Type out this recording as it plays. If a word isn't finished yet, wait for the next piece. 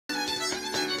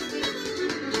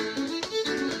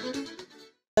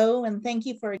Hello, and thank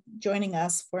you for joining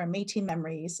us for Métis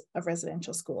Memories of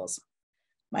Residential Schools.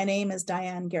 My name is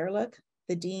Diane Gerlich,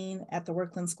 the Dean at the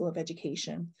Workland School of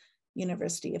Education,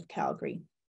 University of Calgary.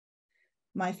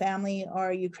 My family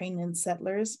are Ukrainian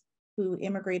settlers who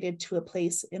immigrated to a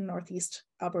place in Northeast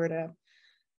Alberta,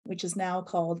 which is now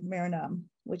called Mirnam,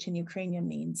 which in Ukrainian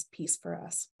means peace for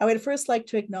us. I would first like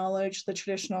to acknowledge the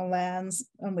traditional lands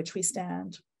on which we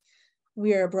stand.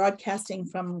 We are broadcasting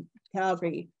from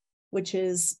Calgary, which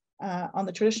is on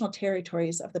the traditional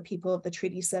territories of the people of the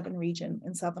Treaty 7 region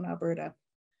in Southern Alberta,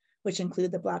 which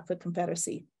include the Blackfoot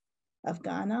Confederacy of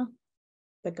Kainai,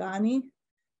 Piikani,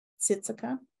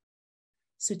 Siksika,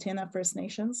 Tsuut'ina First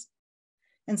Nations,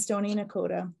 and Stoney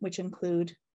Nakoda, which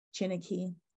include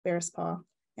Chiniki, Bearspaw,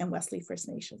 and Wesley First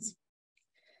Nations.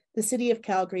 The city of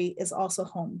Calgary is also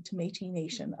home to Métis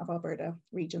Nation of Alberta,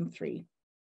 Region 3.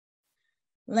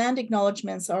 Land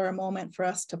acknowledgements are a moment for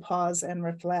us to pause and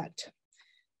reflect.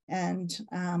 And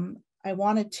I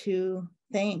wanted to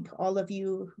thank all of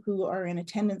you who are in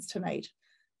attendance tonight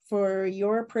for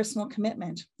your personal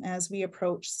commitment as we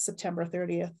approach September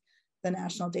 30th, the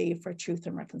National Day for Truth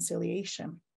and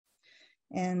Reconciliation.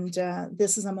 And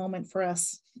this is a moment for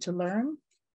us to learn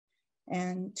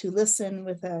and to listen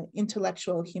with an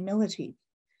intellectual humility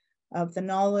of the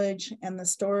knowledge and the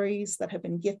stories that have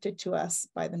been gifted to us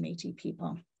by the Métis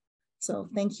people. So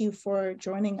thank you for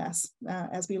joining us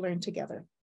as we learn together.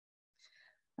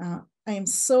 I am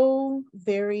so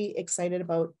very excited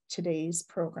about today's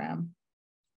program.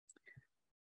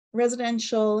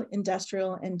 Residential,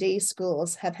 industrial, and day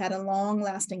schools have had a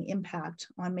long-lasting impact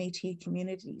on Métis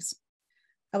communities.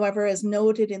 However, as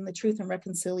noted in the Truth and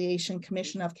Reconciliation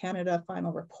Commission of Canada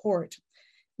final report,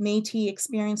 Métis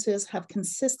experiences have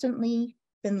consistently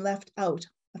been left out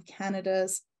of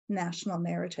Canada's national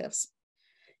narratives,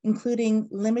 including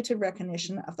limited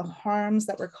recognition of the harms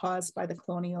that were caused by the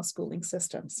colonial schooling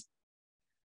systems.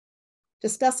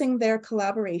 Discussing their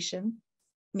collaboration,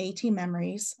 Métis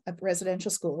Memories of Residential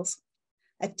Schools,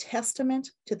 a testament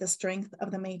to the strength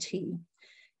of the Métis,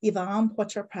 Yvonne,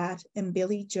 Pratt, and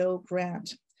Billie-Jo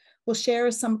Grant will share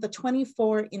some of the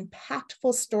 24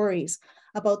 impactful stories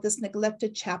about this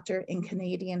neglected chapter in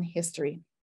Canadian history.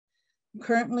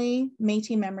 Currently,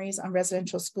 Métis Memories on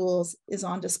Residential Schools is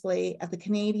on display at the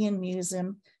Canadian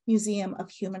Museum of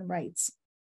Human Rights.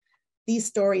 These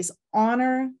stories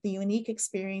honor the unique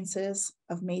experiences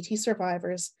of Métis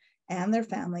survivors and their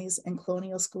families in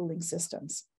colonial schooling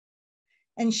systems,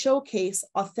 and showcase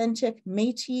authentic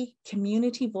Métis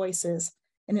community voices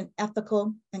in an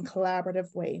ethical and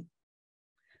collaborative way.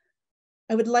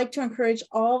 I would like to encourage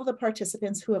all of the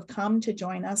participants who have come to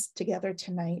join us together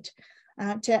tonight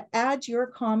to add your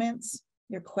comments,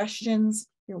 your questions,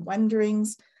 your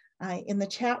wonderings in the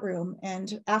chat room.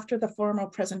 And after the formal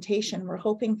presentation, we're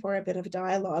hoping for a bit of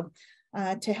dialogue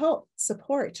to help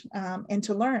support and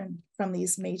to learn from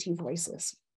these Métis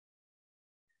voices.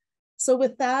 So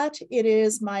with that, it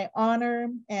is my honor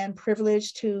and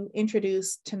privilege to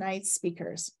introduce tonight's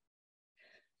speakers.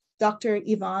 Dr.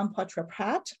 Yvonne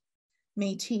Pratt,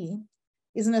 Métis,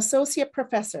 is an associate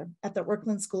professor at the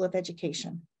Workland School of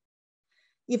Education.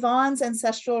 Yvonne's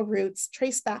ancestral roots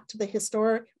trace back to the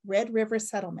historic Red River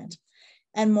settlement,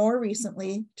 and more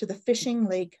recently to the Fishing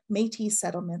Lake Métis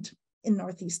settlement in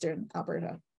northeastern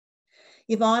Alberta.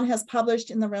 Yvonne has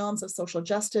published in the realms of social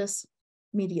justice,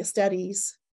 media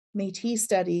studies, Métis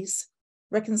studies,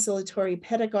 reconciliatory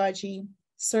pedagogy,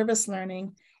 service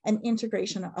learning, and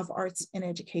integration of arts in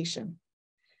education.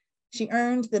 She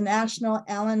earned the National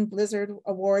Alan Blizzard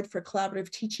Award for Collaborative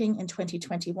Teaching in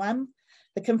 2021,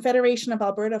 the Confederation of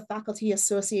Alberta Faculty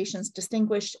Association's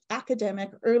Distinguished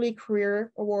Academic Early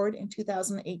Career Award in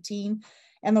 2018,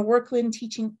 and the Workland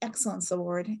Teaching Excellence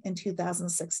Award in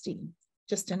 2016,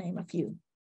 just to name a few.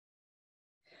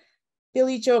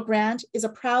 Billie-Jo Grant is a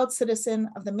proud citizen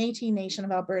of the Métis Nation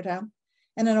of Alberta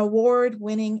and an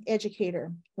award-winning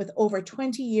educator with over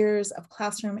 20 years of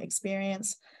classroom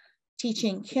experience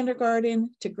teaching kindergarten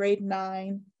to grade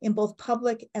 9 in both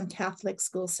public and Catholic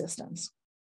school systems.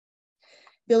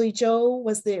 Billie-Jo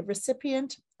was the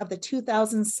recipient of the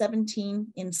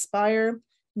 2017 Inspire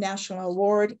National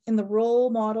Award in the Role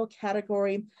Model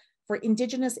category for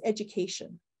Indigenous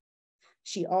Education.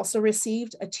 She also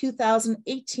received a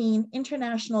 2018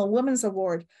 International Women's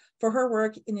Award for her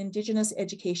work in Indigenous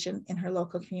education in her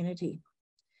local community.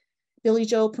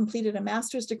 Billie-Jo completed a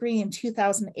master's degree in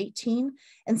 2018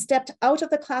 and stepped out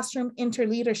of the classroom into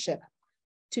leadership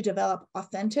to develop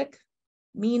authentic,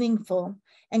 meaningful,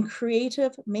 and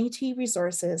creative Métis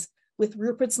resources with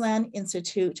Rupert's Land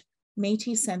Institute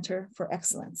Métis Center for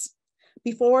Excellence,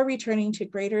 before returning to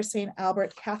Greater St.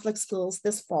 Albert Catholic Schools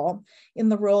this fall in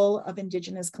the role of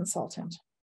Indigenous consultant.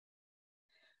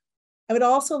 I would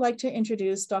also like to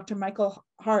introduce Dr. Michael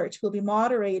Hart, who will be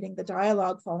moderating the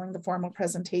dialogue following the formal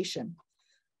presentation.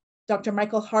 Dr.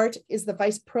 Michael Hart is the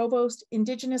Vice Provost,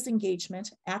 Indigenous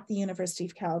Engagement at the University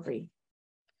of Calgary.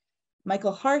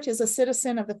 Michael Hart is a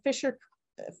citizen of the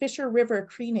Fisher River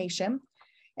Cree Nation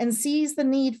and sees the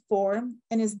need for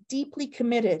and is deeply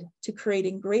committed to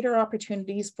creating greater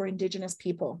opportunities for Indigenous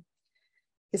people.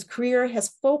 His career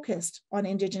has focused on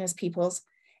Indigenous peoples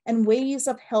and ways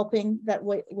of helping that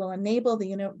will enable the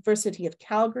University of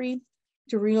Calgary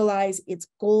to realize its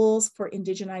goals for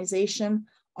indigenization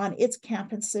on its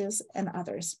campuses and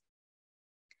others.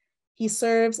 He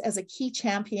serves as a key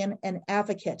champion and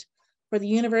advocate for the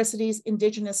university's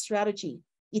Indigenous strategy,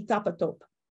 Itapatop,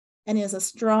 and is a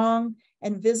strong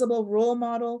and visible role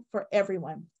model for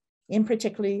everyone, in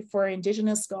particular for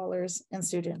Indigenous scholars and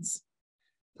students.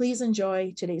 Please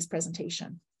enjoy today's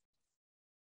presentation.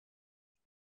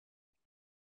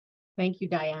 Thank you,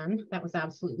 Diane. That was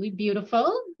absolutely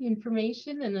beautiful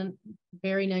information and a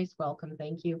very nice welcome.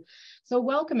 Thank you. So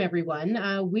welcome, everyone.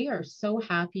 We are so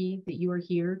happy that you are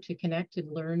here to connect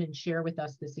and learn and share with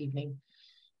us this evening.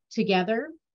 Together,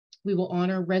 we will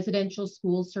honor residential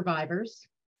school survivors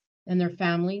and their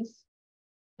families.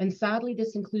 And sadly,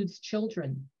 this includes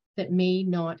children that may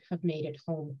not have made it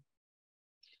home.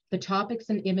 The topics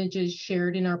and images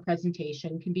shared in our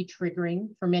presentation can be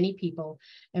triggering for many people,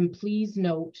 and please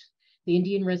note the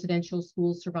Indian Residential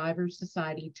School Survivors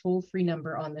Society toll-free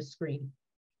number on the screen.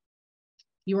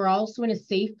 You are also in a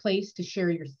safe place to share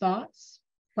your thoughts,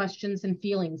 questions, and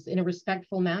feelings in a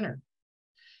respectful manner.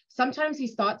 Sometimes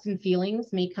these thoughts and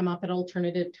feelings may come up at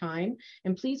alternative time,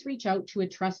 and please reach out to a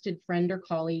trusted friend or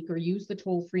colleague or use the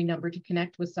toll-free number to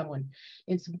connect with someone.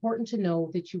 It's important to know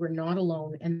that you are not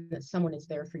alone and that someone is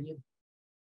there for you.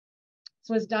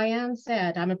 So as Diane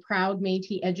said, I'm a proud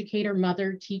Métis educator,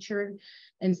 mother, teacher,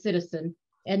 and citizen,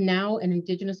 and now an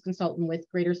Indigenous consultant with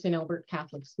Greater St. Albert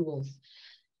Catholic Schools.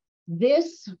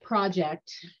 This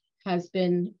project has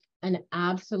been an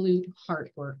absolute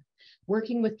heart work,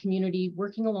 working with community,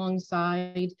 working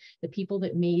alongside the people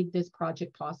that made this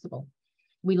project possible.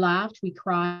 We laughed, we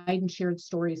cried, and shared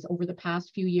stories over the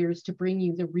past few years to bring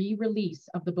you the re-release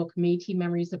of the book Métis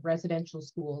Memories of Residential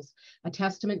Schools, a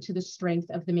testament to the strength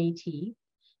of the Métis,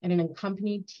 and an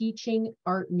accompanied teaching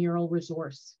art mural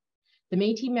resource. The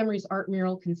Métis Memories art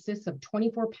mural consists of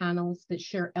 24 panels that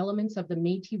share elements of the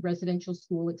Métis residential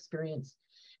school experience.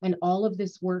 And all of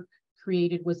this work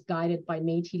created was guided by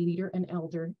Métis leader and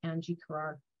elder Angie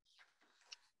Carrar.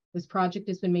 This project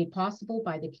has been made possible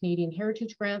by the Canadian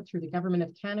Heritage Grant through the Government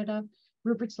of Canada,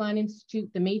 Rupert's Land Institute,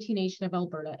 the Métis Nation of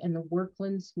Alberta, and the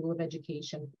Workland School of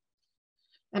Education.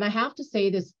 And I have to say,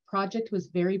 this project was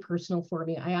very personal for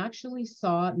me. I actually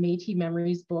saw Métis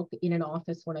Memories book in an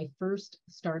office when I first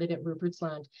started at Rupert's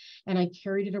Land, and I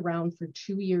carried it around for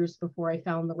 2 years before I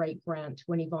found the right grant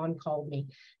when Yvonne called me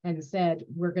and said,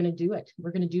 we're going to do it.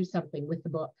 We're going to do something with the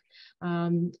book.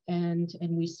 And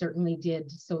we certainly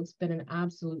did. So it's been an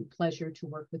absolute pleasure to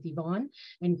work with Yvonne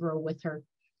and grow with her.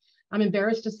 I'm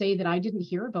embarrassed to say that I didn't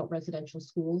hear about residential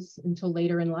schools until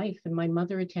later in life, and my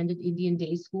mother attended Indian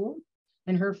Day School,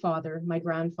 and her father, my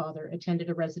grandfather, attended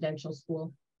a residential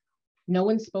school. No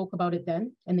one spoke about it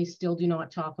then, and they still do not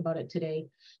talk about it today.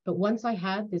 But once I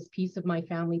had this piece of my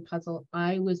family puzzle,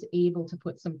 I was able to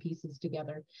put some pieces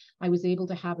together. I was able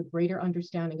to have a greater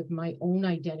understanding of my own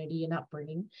identity and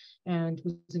upbringing, and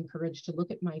was encouraged to look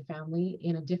at my family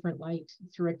in a different light,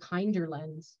 through a kinder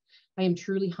lens. I am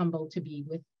truly humbled to be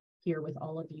here with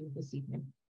all of you this evening.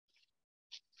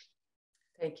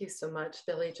 Thank you so much,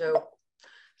 Billie-Jo.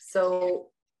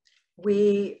 So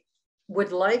we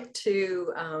would like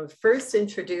to first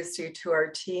introduce you to our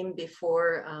team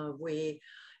before we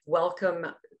welcome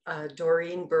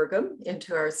Doreen Burgum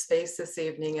into our space this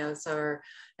evening as our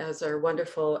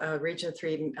wonderful Region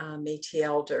 3 Métis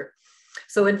Elder.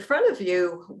 So in front of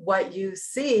you, what you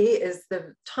see is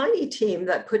the tiny team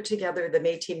that put together the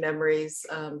Métis Memories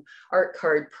art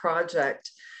card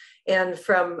project. And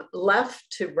from left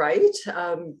to right,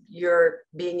 you're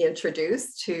being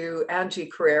introduced to Angie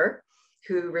Carrar,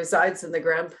 who resides in the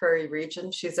Grand Prairie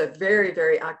region. She's a very,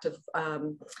 very active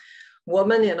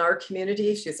woman in our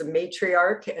community. She's a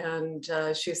matriarch,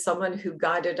 and she's someone who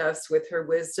guided us with her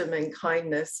wisdom and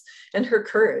kindness and her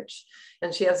courage.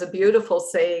 And she has a beautiful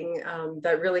saying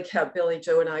that really kept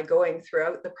Billie-Jo and I going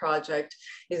throughout the project,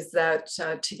 is that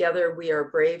together we are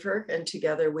braver and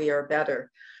together we are better.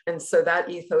 And so that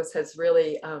ethos has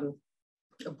really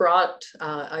brought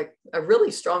a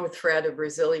really strong thread of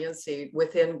resiliency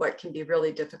within what can be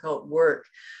really difficult work.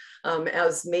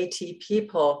 As Métis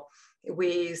people,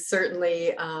 we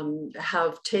certainly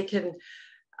have taken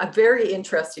a very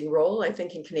interesting role, I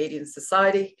think, in Canadian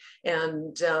society.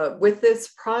 And with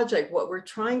this project, what we're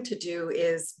trying to do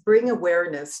is bring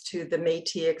awareness to the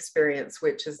Métis experience,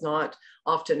 which is not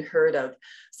often heard of.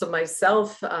 So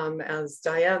myself, as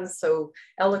Diane so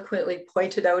eloquently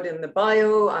pointed out in the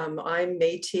bio, I'm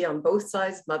Métis on both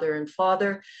sides, mother and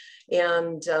father.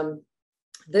 And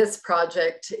this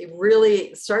project, it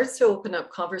really starts to open up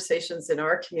conversations in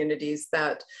our communities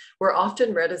that we're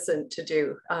often reticent to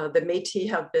do. The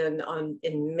Métis have been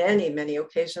in many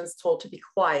occasions told to be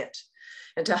quiet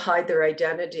and to hide their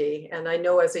identity. And I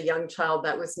know as a young child,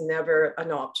 that was never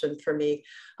an option for me.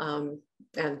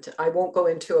 And I won't go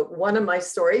into one of my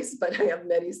stories, but I have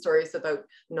many stories about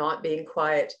not being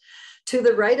quiet. To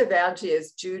the right of Angie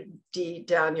is Judy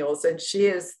Daniels, and she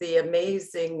is the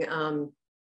amazing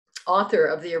author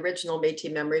of the original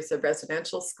Métis Memories of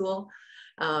Residential School,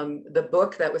 the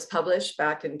book that was published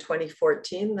back in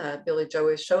 2014 that Billie-Jo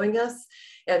is showing us.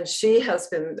 And she has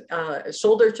been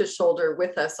shoulder to shoulder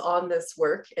with us on this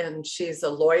work, and she's a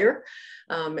lawyer,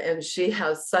 and she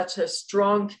has such a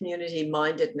strong community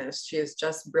mindedness. She is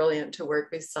just brilliant to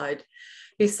work beside.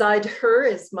 Beside her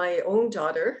is my own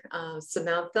daughter,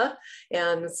 Samantha,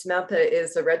 and Samantha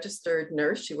is a registered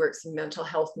nurse. She works in mental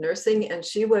health nursing, and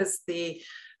she was the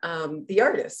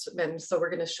artist. And so we're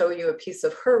going to show you a piece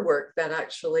of her work that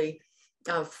actually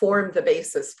formed the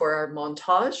basis for our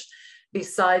montage.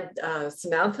 Beside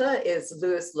Samantha is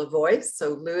Louis Lavoie. So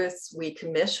Louis we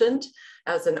commissioned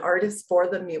as an artist for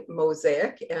the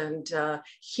mosaic, and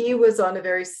he was on a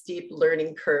very steep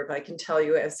learning curve, I can tell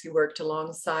you, as he worked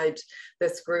alongside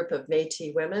this group of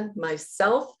Métis women.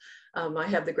 Myself, I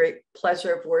have the great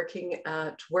pleasure of working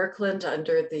at Workland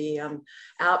under the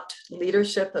apt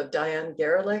leadership of Diane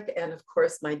Garelick, and of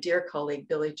course, my dear colleague,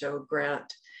 Billie-Jo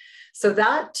Grant. So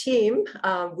that team,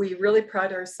 we really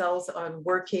pride ourselves on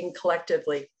working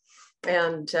collectively.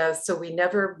 And so we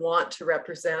never want to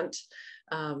represent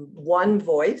one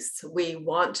voice. We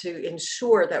want to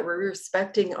ensure that we're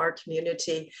respecting our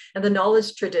community and the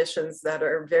knowledge traditions that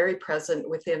are very present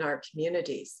within our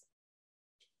communities.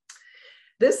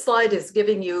 This slide is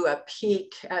giving you a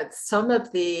peek at some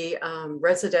of the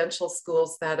residential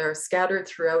schools that are scattered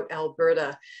throughout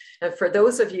Alberta. And for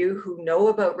those of you who know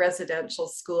about residential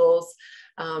schools,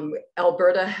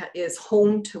 Alberta is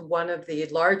home to one of the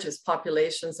largest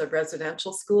populations of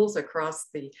residential schools across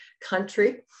the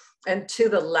country. And to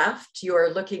the left, you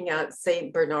are looking at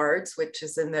St. Bernard's, which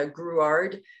is in the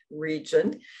Grouard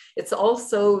region. It's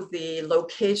also the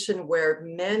location where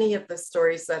many of the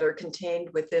stories that are contained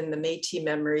within the Métis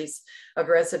Memories of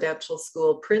Residential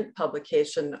School print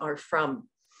publication are from.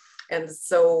 And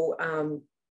so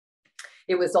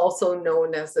it was also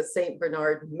known as the St.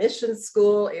 Bernard Mission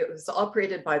School. It was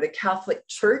operated by the Catholic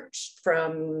Church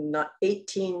from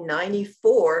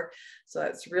 1894. So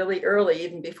that's really early,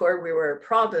 even before we were a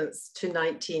province, to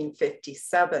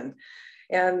 1957.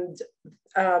 And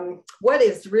what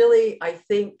is really, I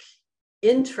think,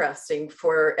 interesting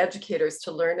for educators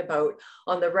to learn about,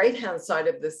 on the right-hand side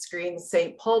of the screen,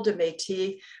 St. Paul de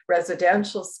Métis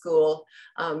Residential School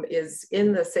is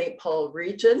in the St. Paul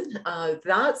region.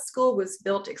 That school was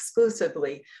built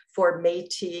exclusively for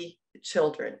Métis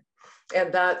children.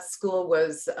 And that school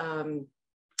was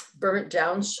burnt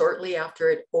down shortly after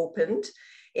it opened.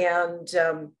 And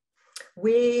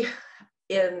we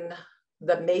in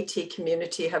the Métis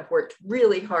community have worked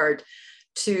really hard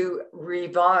to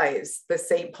revise the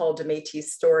St. Paul de Métis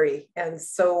story. And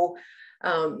so,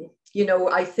 you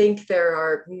know, I think there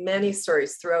are many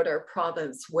stories throughout our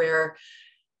province where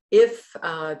if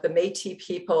the Métis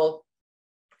people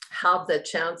have the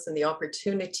chance and the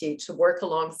opportunity to work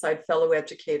alongside fellow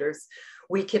educators,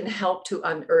 we can help to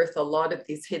unearth a lot of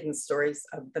these hidden stories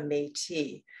of the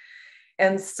Métis.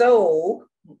 And so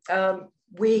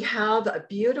we have a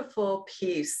beautiful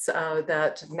piece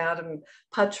that Madame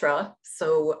Poitras,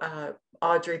 so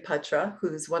Audrey Poitras,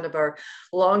 who's one of our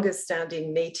longest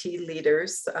standing Métis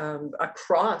leaders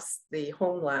across the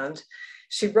homeland,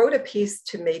 she wrote a piece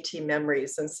to Métis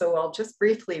Memories. And so I'll just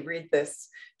briefly read this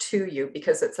to you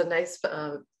because it's a nice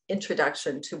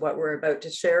introduction to what we're about to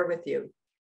share with you.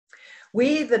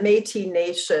 We, the Métis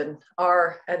Nation,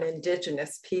 are an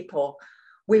Indigenous people.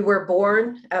 We were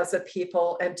born as a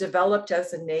people and developed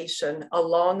as a nation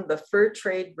along the fur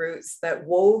trade routes that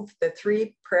wove the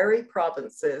three prairie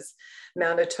provinces,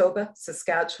 Manitoba,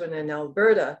 Saskatchewan, and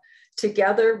Alberta,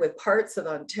 together with parts of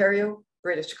Ontario,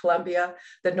 British Columbia,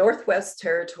 the Northwest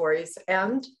Territories,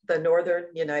 and the Northern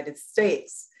United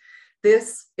States.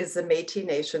 This is the Métis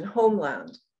Nation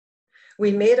homeland.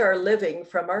 We made our living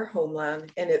from our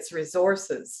homeland and its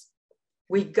resources.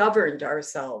 We governed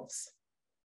ourselves.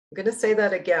 I'm going to say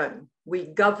that again. We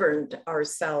governed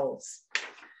ourselves.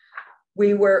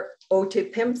 We were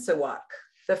Otipimsawak,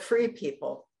 the free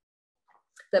people,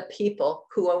 the people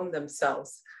who own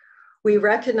themselves. We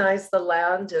recognize the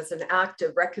land as an act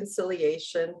of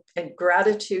reconciliation and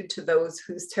gratitude to those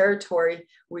whose territory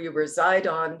we reside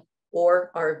on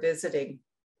or are visiting.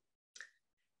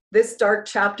 This dark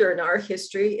chapter in our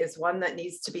history is one that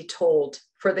needs to be told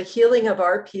for the healing of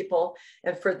our people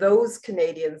and for those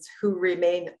Canadians who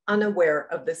remain unaware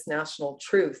of this national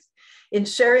truth. In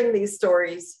sharing these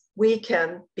stories, we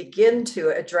can begin to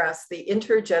address the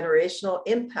intergenerational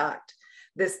impact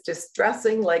this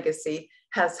distressing legacy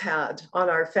has had on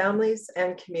our families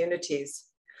and communities.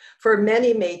 For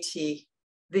many Métis,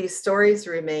 these stories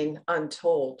remain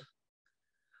untold.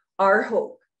 Our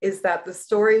hope is that the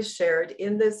stories shared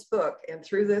in this book and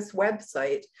through this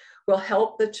website will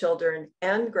help the children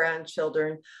and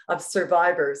grandchildren of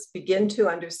survivors begin to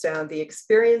understand the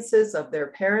experiences of their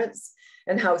parents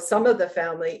and how some of the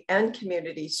family and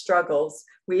community struggles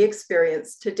we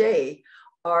experience today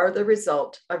are the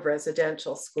result of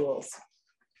residential schools.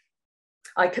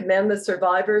 I commend the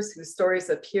survivors whose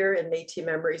stories appear in Métis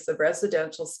Memories of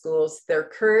Residential Schools. Their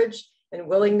courage and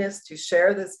willingness to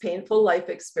share this painful life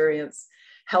experience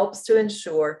helps to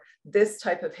ensure this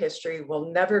type of history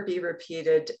will never be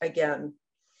repeated again.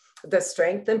 The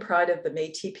strength and pride of the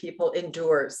Métis people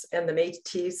endures, and the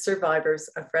Métis survivors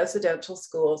of residential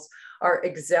schools are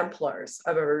exemplars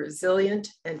of a resilient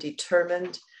and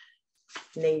determined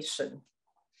nation.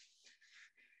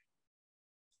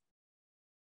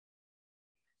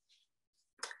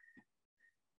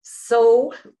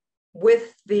 So,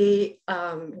 with the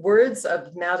words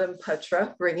of Madame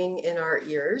Poitras ringing in our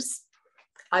ears,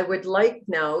 I would like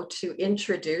now to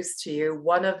introduce to you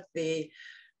one of the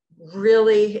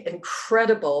really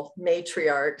incredible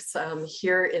matriarchs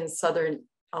here in Southern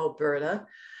Alberta.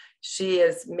 She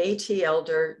is Métis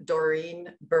Elder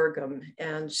Doreen Burgum,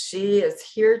 and she is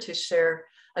here to share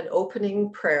an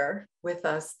opening prayer with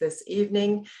us this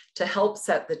evening to help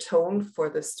set the tone for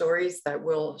the stories that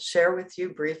we'll share with you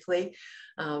briefly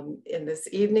in this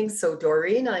evening. So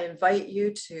Doreen, I invite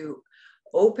you to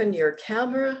open your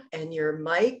camera and your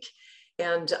mic.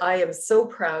 And I am so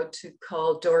proud to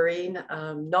call Doreen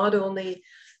not only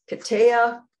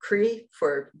Katea Cree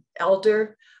for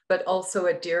elder, but also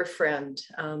a dear friend.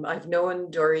 I've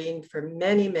known Doreen for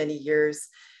many, many years,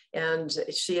 and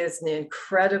she is an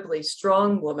incredibly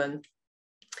strong woman.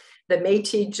 The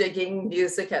Métis jigging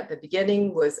music at the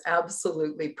beginning was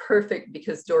absolutely perfect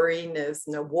because Doreen is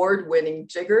an award-winning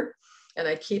jigger, and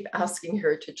I keep asking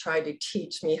her to try to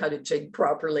teach me how to jig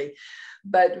properly.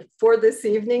 But for this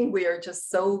evening, we are just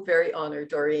so very honored,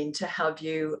 Doreen, to have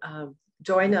you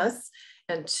join us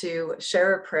and to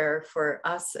share a prayer for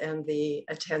us and the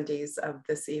attendees of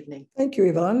this evening. Thank you,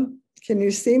 Yvonne. Can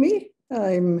you see me?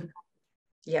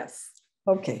 Yes.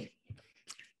 Okay.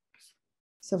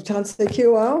 So Tanse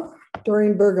Kiwa,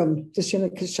 Doreen Burgum,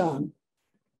 Dishina Kashan,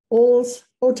 Ols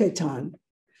Otetan,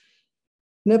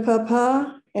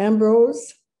 Nepapa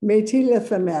Ambrose, Métis Le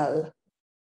Femelle,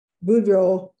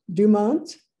 Boudreau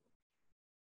Dumont,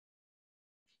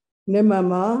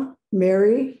 Nemama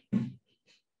Mary,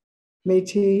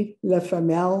 Métis Le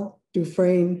Femelle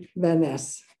Dufresne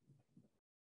Vanessa.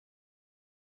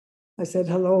 I said,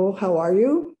 hello, how are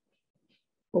you?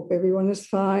 Hope everyone is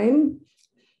fine.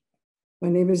 My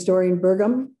name is Doreen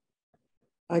Burgum.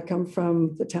 I come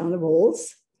from the town of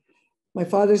Ols. My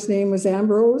father's name was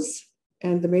Ambrose,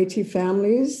 and the Métis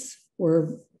families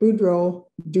were Boudreau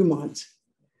Dumont.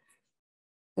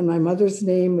 And my mother's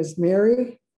name was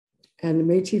Mary, and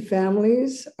the Métis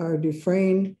families are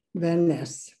Dufresne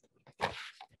Vanessa.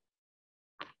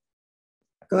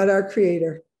 God, our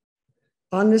Creator,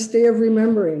 on this day of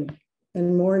remembering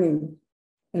and mourning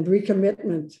and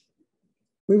recommitment,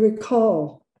 we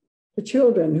recall the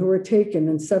children who were taken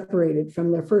and separated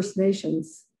from their First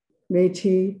Nations,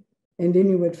 Métis, and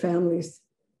Inuit families,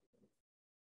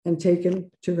 and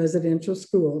taken to residential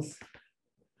schools.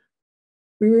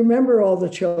 We remember all the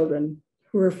children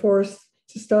who were forced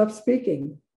to stop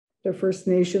speaking their First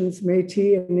Nations,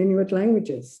 Métis, and Inuit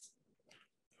languages,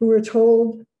 who were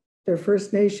told their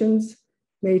First Nations,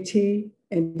 Métis,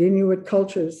 and Inuit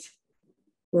cultures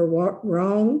were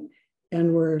wrong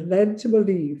and were led to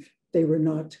believe they were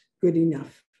not good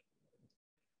enough.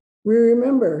 We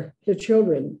remember the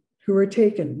children who were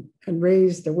taken and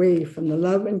raised away from the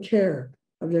love and care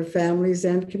of their families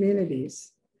and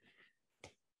communities.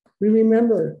 We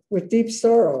remember with deep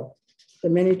sorrow the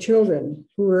many children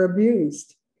who were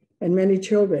abused and many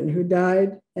children who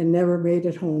died and never made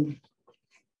it home.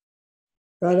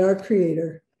 God, our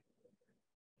Creator,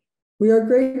 we are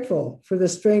grateful for the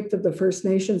strength of the First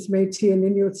Nations, Métis, and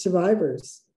Inuit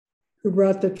survivors who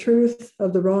brought the truth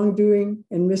of the wrongdoing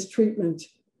and mistreatment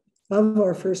of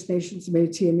our First Nations,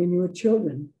 Métis, and Inuit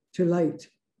children to light.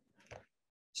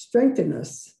 Strengthen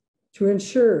us to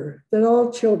ensure that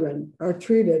all children are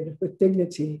treated with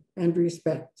dignity and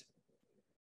respect.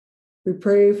 We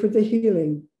pray for the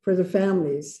healing for the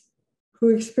families who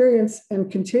experience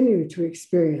and continue to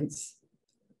experience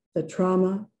the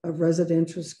trauma of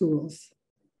residential schools.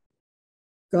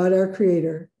 God, our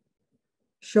Creator,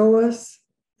 show us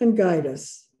and guide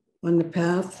us on the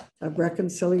path of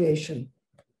reconciliation.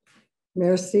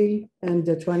 Merci and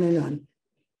de Toinenan.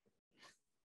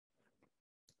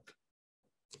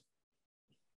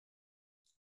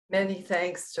 Many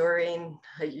thanks, Doreen.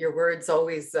 Your words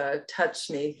always touch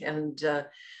me, and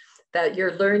that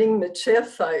you're learning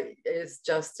Michif is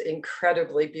just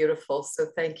incredibly beautiful. So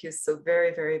thank you so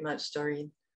very, very much,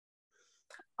 Doreen.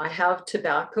 I have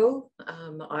tobacco.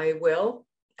 I will,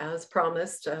 as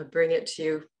promised, bring it to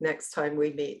you next time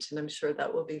we meet, and I'm sure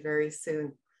that will be very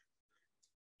soon.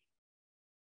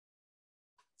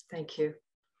 Thank you.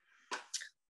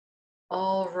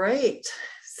 All right.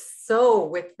 So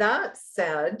with that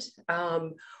said,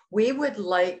 we would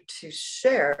like to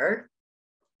share,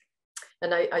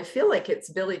 and I feel like it's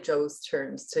Billie-Jo's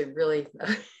turn to really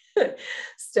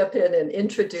step in and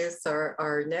introduce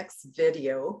our next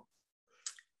video.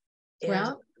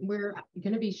 Well, we're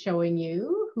going to be showing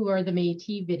you who are the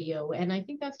Métis video, and I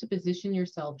think that's to position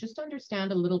yourself, just to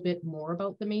understand a little bit more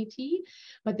about the Métis.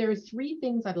 But there are 3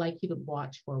 things I'd like you to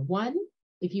watch for. 1,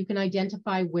 if you can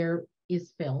identify where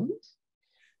is filmed.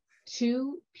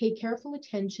 2, pay careful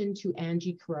attention to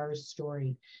Angie Carrar's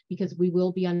story, because we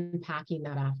will be unpacking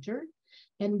that after.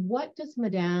 And what does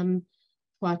Madame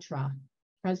Poitras,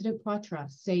 President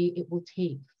Poitras, say it will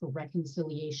take for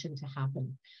reconciliation to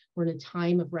happen? We're in a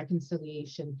time of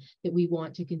reconciliation that we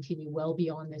want to continue well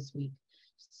beyond this week.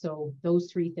 So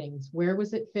those 3 things: where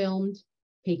was it filmed?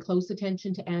 Pay close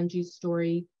attention to Angie's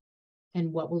story,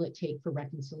 and what will it take for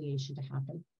reconciliation to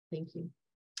happen? Thank you.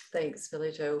 Thanks,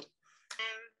 Billie-Jo.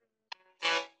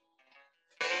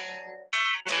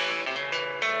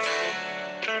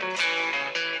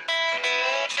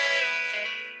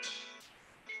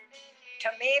 To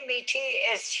me,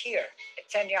 Métis is here.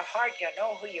 It's in your heart. You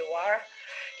know who you are.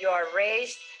 You are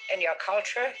raised in your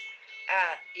culture.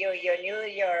 You knew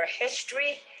your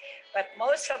history. But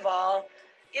most of all,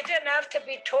 you didn't have to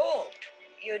be told.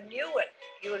 You knew it.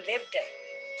 You lived it.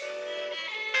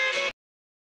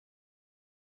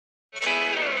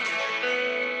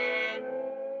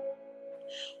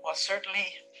 Well, certainly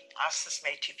us as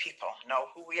Métis people know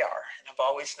who we are and have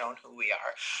always known who we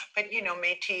are. But, you know,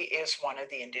 Métis is one of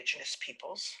the Indigenous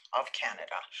peoples of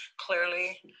Canada,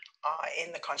 clearly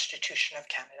in the Constitution of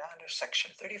Canada under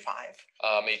Section 35.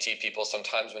 Métis people,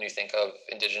 sometimes when you think of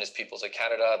Indigenous peoples of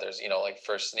Canada, there's, you know, like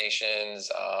First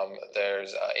Nations,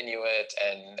 there's Inuit,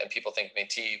 and people think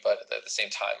Métis, but at the same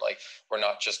time, like, we're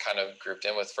not just kind of grouped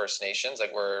in with First Nations,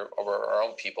 like we're our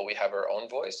own people, we have our own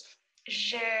voice.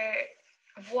 Je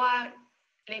vois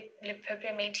le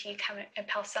peuple métis comme une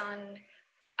personne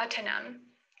autonome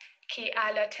qui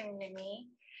a l'autonomie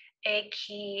et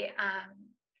qui a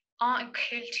une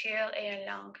culture et une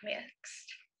langue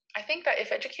mixte. I think that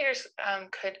if educators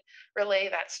could relay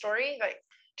that story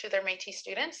to their Métis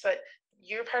students, that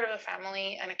you're part of a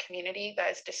family and a community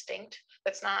that is distinct,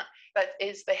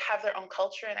 they have their own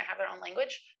culture and they have their own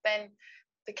language, then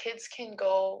the kids can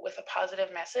go with a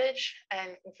positive message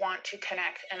and want to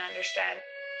connect and understand.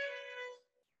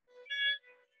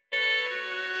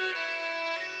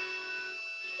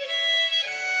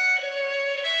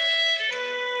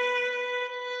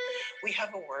 We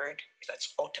have a word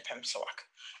that's Otepemsoak,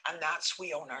 and that's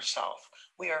we own ourselves.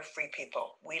 We are free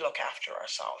people. We look after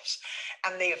ourselves.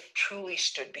 And they have truly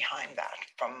stood behind that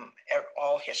from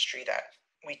all history that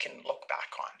we can look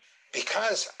back on.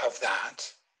 Because of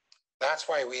that, that's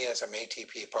why we as a Métis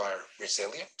people are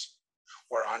resilient.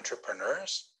 We're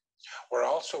entrepreneurs. We're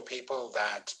also people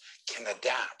that can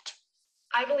adapt.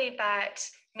 I believe that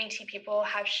Métis people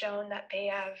have shown that they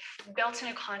have built an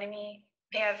economy.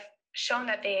 They have shown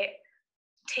that they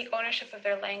take ownership of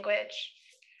their language,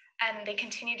 and they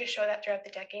continue to show that throughout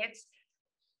the decades.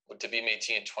 To be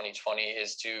Métis in 2020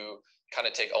 is to kind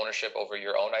of take ownership over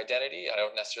your own identity. I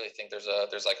don't necessarily think there's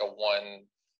like a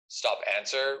one-stop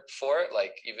answer for it.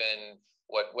 Like, even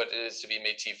what it is to be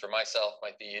Métis for myself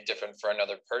might be different for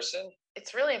another person.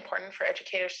 It's really important for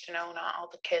educators to know not all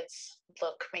the kids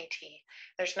look Métis.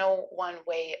 There's no one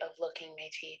way of looking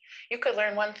Métis. You could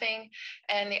learn one thing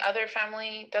and the other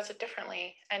family does it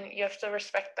differently, and you have to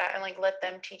respect that and like let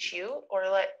them teach you, or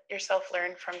let yourself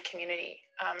learn from community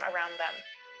around them.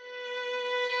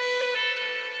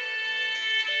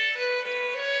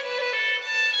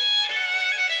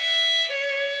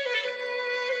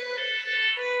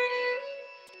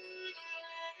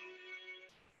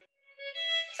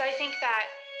 So I think that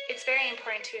it's very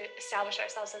important to establish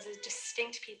ourselves as a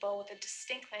distinct people with a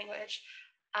distinct language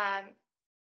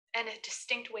and a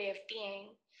distinct way of being.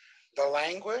 The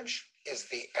language is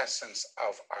the essence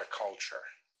of our culture.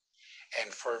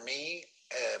 And for me,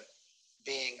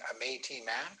 being a Métis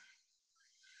man,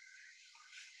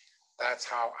 that's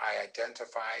how I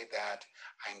identify that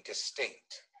I'm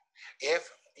distinct. If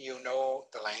you know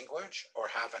the language or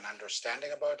have an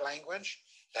understanding about language,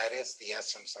 that is the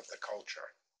essence of the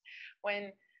culture.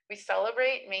 When we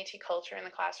celebrate Métis culture in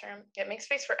the classroom, it makes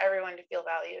space for everyone to feel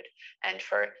valued, and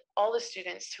for all the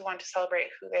students to want to celebrate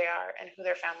who they are and who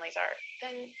their families are.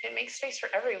 Then it makes space for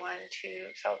everyone to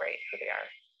celebrate who they are.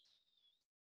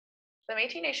 The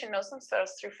Métis Nation knows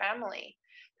themselves through family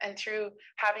and through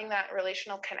having that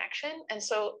relational connection. And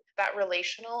so that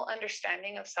relational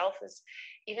understanding of self is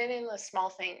even in the small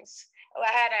things. Well,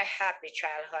 I had a happy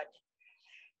childhood.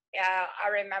 I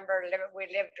remember we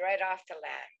lived right off the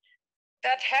land.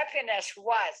 That happiness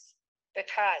was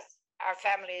because our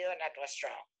family unit was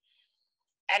strong.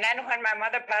 And then when my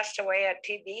mother passed away of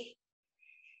TB,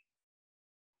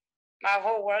 my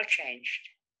whole world changed.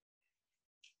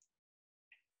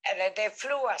 And then they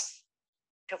flew us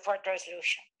to Fort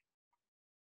Resolution.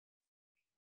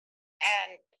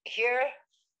 And here,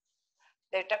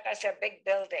 they took us to a big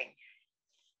building.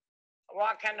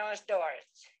 Walk in those doors.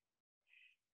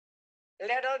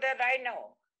 Little did I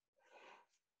know,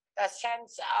 the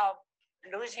sense of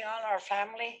losing all our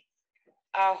family,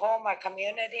 our home, our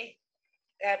community,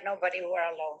 that nobody were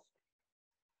alone.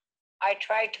 I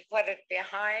tried to put it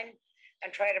behind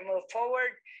and try to move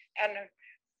forward. And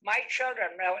my children,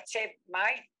 I would say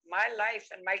my life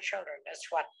and my children is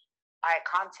what I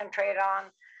concentrate on,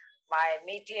 my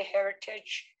Métis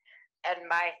heritage and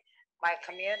my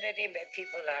community, my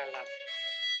people that I love.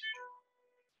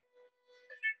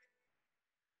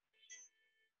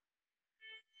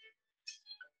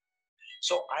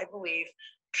 So I believe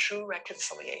true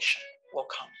reconciliation will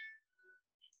come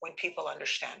when people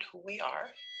understand who we are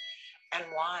and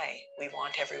why we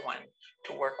want everyone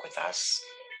to work with us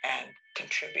and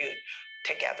contribute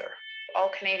together.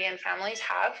 All Canadian families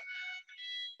have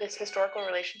this historical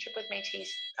relationship with Métis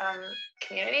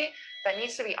community that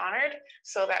needs to be honored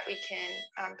so that we can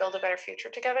build a better future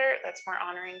together that's more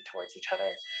honoring towards each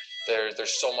other.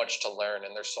 There's so much to learn,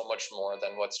 and there's so much more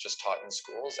than what's just taught in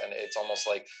schools. And it's almost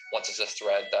like once it's a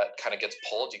thread that kind of gets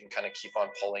pulled, you can kind of keep on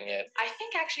pulling it. I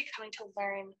think actually coming to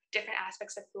learn different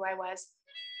aspects of who I was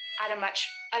at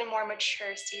a more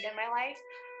mature state in my life,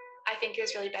 I think it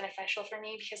was really beneficial for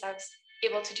me because I was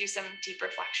able to do some deep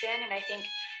reflection. And I think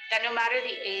that no matter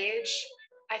the age,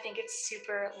 I think it's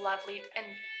super lovely and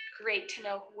great to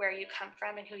know where you come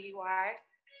from and who you are.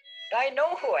 I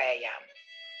know who I am.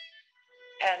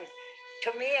 And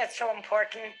to me, it's so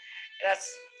important. That's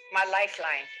my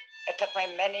lifeline. It took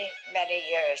me many, many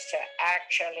years to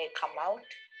actually come out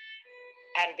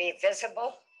and be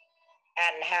visible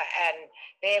and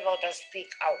be able to speak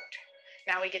out.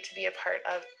 Now we get to be a part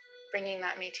of bringing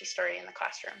that Métis story in the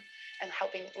classroom and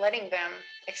letting them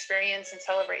experience and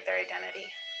celebrate their identity.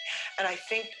 And I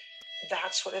think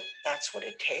that's what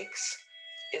it takes,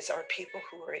 is our people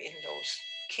who are in those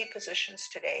key positions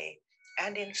today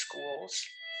and in schools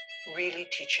really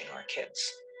teaching our kids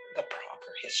the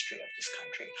proper history of this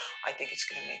country. I think it's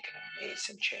going to make an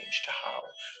amazing change to how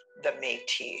the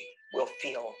Métis will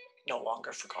feel no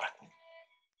longer forgotten,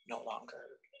 no longer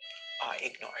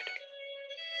ignored.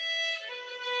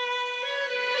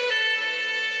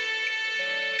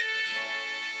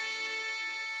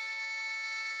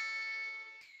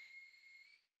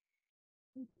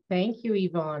 Thank you,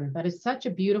 Yvonne. That is such a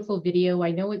beautiful video.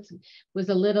 I know it was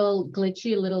a little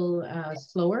glitchy, a little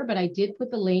slower, but I did put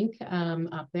the link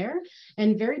up there,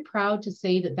 and very proud to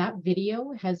say that that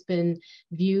video has been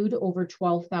viewed over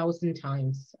 12,000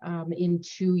 times in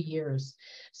 2 years.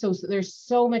 So there's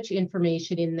so much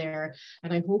information in there,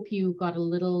 and I hope you got a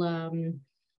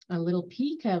little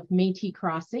peek of Métis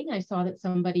Crossing. I saw that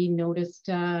somebody noticed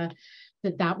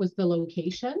that was the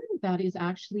location. That is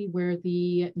actually where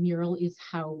the mural is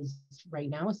housed right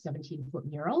now, a 17-foot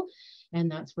mural,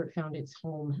 and that's where it found its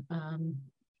home.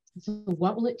 So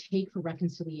what will it take for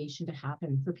reconciliation to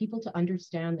happen, for people to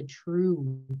understand the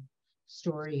true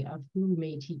story of who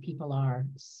Métis people are?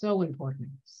 So important,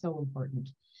 so important.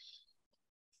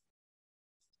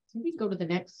 So we can go to the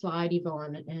next slide,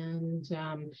 Yvonne, and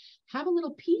have a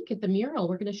little peek at the mural.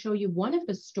 We're going to show you one of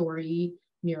the story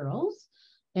murals,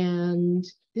 and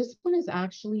this one is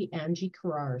actually Angie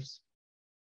Carrar's.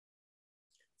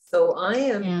 So I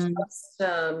am just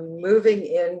moving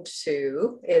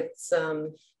into, it's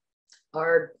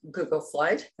our Google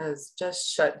slide has just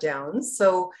shut down.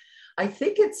 So I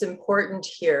think it's important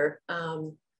here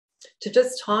to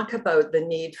just talk about the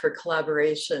need for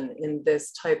collaboration in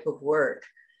this type of work.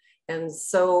 And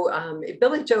so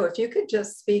Billie-Jo, if you could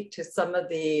just speak to some of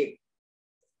the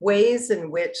ways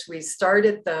in which we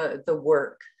started the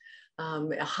work,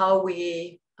 how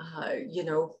we, you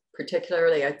know,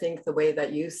 particularly I think the way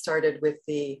that you started with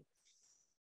the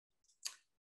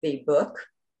book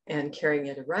and carrying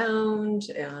it around,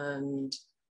 and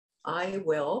I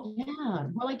will. Yeah,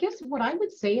 well, I guess what I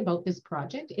would say about this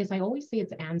project is I always say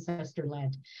it's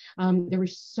ancestor-led. There were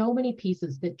so many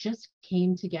pieces that just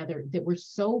came together that were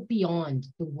so beyond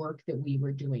the work that we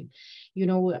were doing. You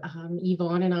know,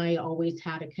 Yvonne and I always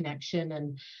had a connection,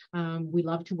 and we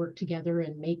love to work together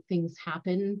and make things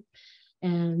happen.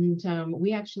 And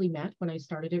we actually met when I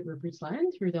started at Rupert's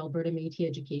Land through the Alberta Métis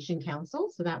Education Council.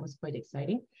 So that was quite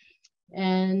exciting.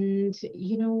 And,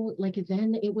 you know, like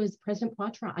then it was President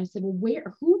Poitras. I said, well,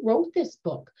 who wrote this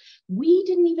book? We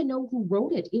didn't even know who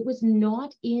wrote it. It was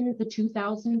not in the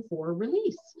 2004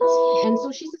 release. And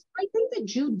so she says, I think that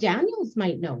Jude Daniels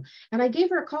might know. And I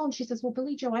gave her a call and she says, well,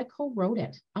 Billie-Jo, I co-wrote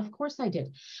it. Of course I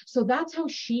did. So that's how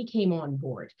she came on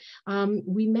board.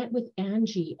 We met with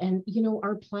Angie, and, you know,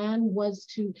 our plan was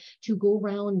to go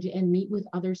around and meet with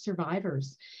other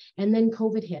survivors. And then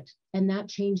COVID hit, and that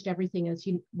changed everything, as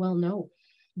you well know.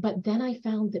 But then I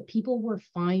found that people were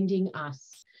finding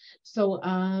us. So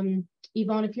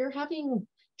Yvonne, if you're having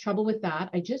trouble with that,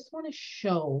 I just want to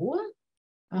show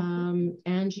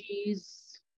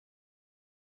Angie's.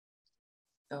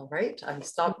 All right, I'm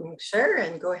stopping share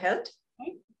and go ahead.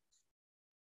 Okay.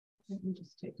 Let me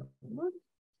just take a look.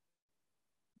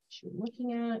 What you're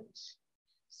looking at.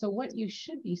 So what you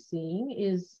should be seeing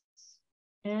is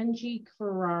Angie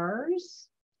Carrar's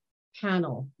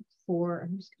panel for,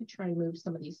 I'm just going to try and move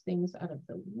some of these things out of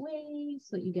the way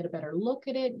so that you get a better look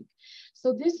at it.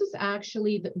 So this is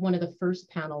actually one of the first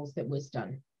panels that was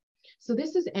done. So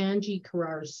this is Angie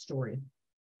Carrar's story.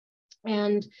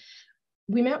 And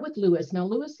we met with Louis. Now,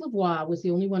 Louis Lavoie was the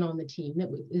only one on the team that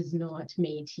is not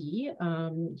Métis.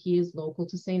 He is local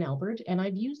to St. Albert, and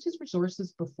I've used his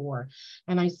resources before,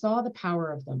 and I saw the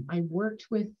power of them. I worked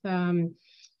with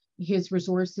his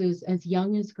resources as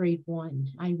young as grade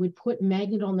 1. I would put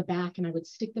magnet on the back and I would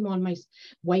stick them on my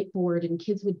whiteboard, and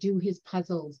kids would do his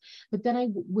puzzles. But then I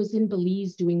was in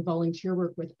Belize doing volunteer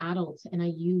work with adults, and I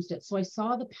used it. So I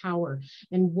saw the power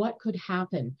and what could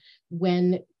happen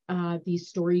when these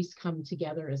stories come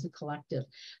together as a collective.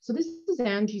 So this is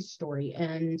Angie's story,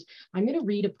 and I'm going to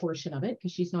read a portion of it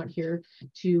because she's not here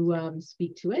to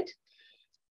speak to it.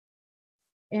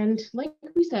 And like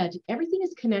we said, everything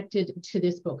is connected to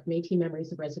this book, Métis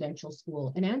Memories of Residential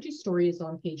School. And Angie's story is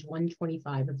on page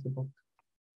 125 of the book.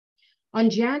 On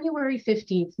January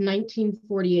 15th,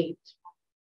 1948.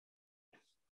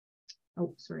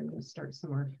 Oh, sorry, I'm going to start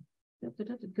somewhere.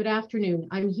 Good afternoon.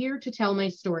 I'm here to tell my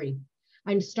story.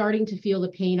 I'm starting to feel the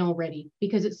pain already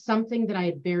because it's something that I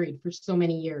had buried for so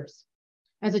many years.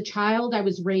 As a child, I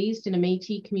was raised in a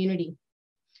Métis community.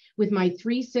 With my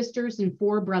 3 sisters and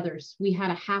 4 brothers, we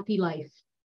had a happy life.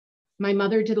 My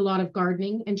mother did a lot of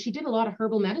gardening, and she did a lot of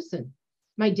herbal medicine.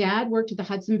 My dad worked at the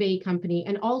Hudson Bay Company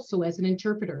and also as an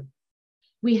interpreter.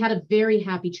 We had a very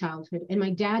happy childhood, and my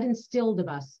dad instilled of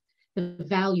us the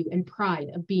value and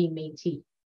pride of being Métis.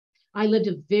 I lived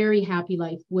a very happy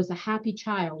life, was a happy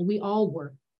child. We all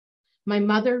were. My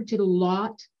mother did a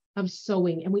lot of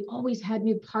sewing, and we always had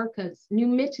new parkas, new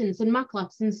mittens and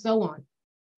mucklucks and so on.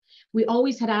 We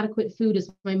always had adequate food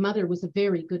as my mother was a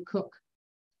very good cook.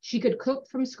 She could cook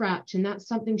from scratch, and that's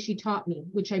something she taught me,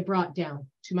 which I brought down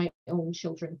to my own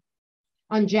children.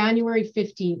 On January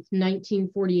 15th,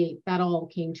 1948, that all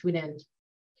came to an end.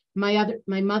 My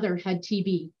mother had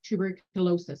TB,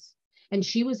 tuberculosis, and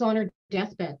she was on her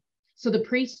deathbed. So the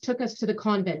priest took us to the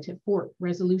convent at Fort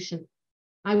Resolution.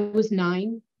 I was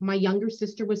 9, my younger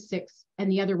sister was 6,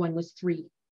 and the other one was 3.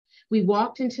 We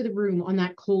walked into the room on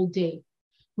that cold day.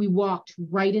 We walked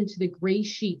right into the gray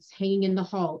sheets hanging in the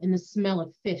hall and the smell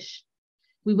of fish.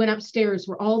 We went upstairs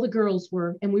where all the girls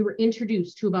were, and we were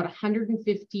introduced to about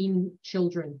 115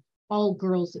 children, all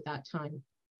girls at that time.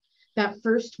 That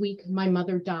first week, my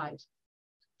mother died.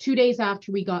 2 days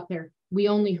after we got there, we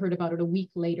only heard about it a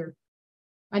week later.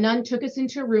 A nun took us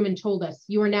into a room and told us,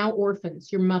 "You are now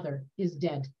orphans. Your mother is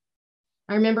dead."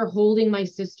 I remember holding my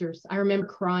sisters. I remember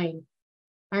crying.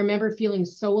 I remember feeling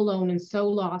so alone and so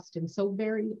lost and so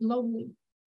very lonely.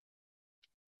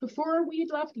 Before we had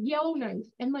left Yellowknife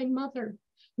and my mother,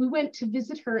 we went to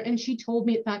visit her, and she told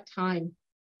me at that time,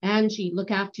 "Angie,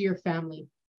 look after your family."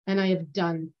 And I have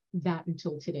done that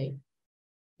until today.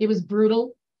 It was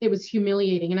brutal. It was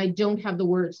humiliating. And I don't have the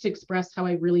words to express how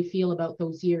I really feel about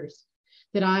those years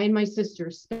that I and my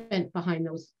sisters spent behind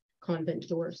those convent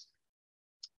doors.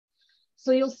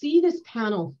 So you'll see this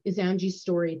panel is Angie's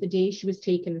story, the day she was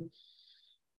taken.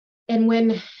 And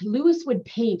when Lewis would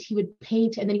paint, he would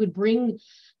paint and then he would bring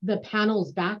the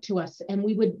panels back to us and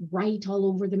we would write all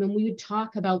over them and we would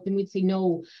talk about them. We'd say,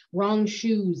 no, wrong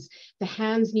shoes. The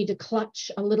hands need to clutch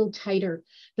a little tighter.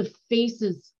 The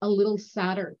faces a little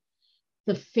sadder.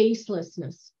 The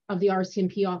facelessness of the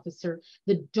RCMP officer,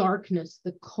 the darkness,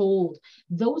 the cold,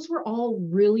 those were all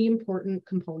really important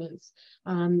components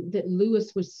that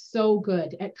Lewis was so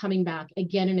good at coming back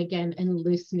again and again and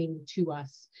listening to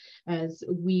us as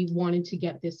we wanted to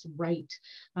get this right.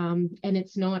 And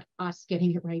it's not us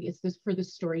getting it right, it's this for the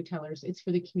storytellers, it's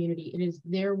for the community. It is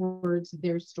their words,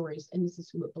 their stories, and this is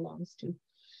who it belongs to.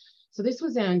 So this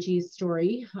was Angie's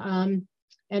story. And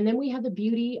then we have the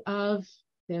beauty of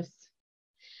this.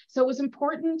 So it was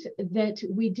important that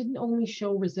we didn't only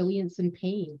show resilience and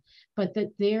pain, but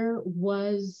that there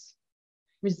was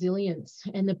resilience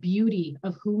and the beauty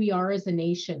of who we are as a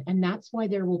nation. And that's why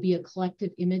there will be a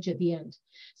collective image at the end.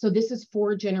 So this is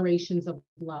 4 generations of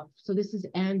love. So this is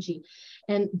Angie.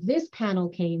 And this panel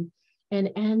came and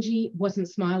Angie wasn't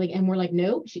smiling. And we're like,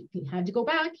 no, she had to go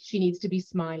back. She needs to be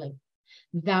smiling.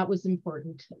 That was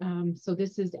important. So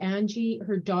this is Angie,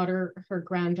 her daughter, her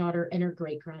granddaughter, and her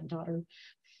great-granddaughter.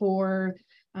 4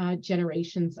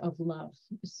 generations of love.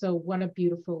 So what a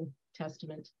beautiful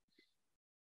testament.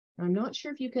 I'm not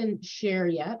sure if you can share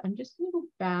yet. I'm just going to go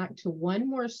back to one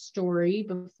more story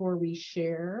before we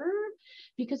share,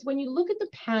 because when you look at the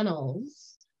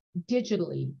panels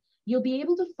digitally, you'll be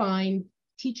able to find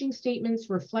teaching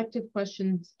statements, reflective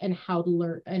questions, and how to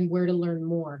learn and where to learn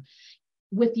more.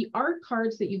 With the art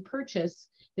cards that you purchase,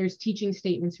 there's teaching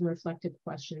statements and reflective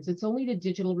questions. It's only the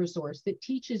digital resource that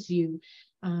teaches you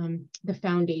the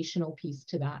foundational piece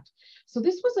to that. So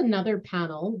this was another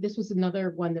panel. This was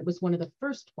another one that was one of the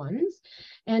first ones.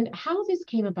 And how this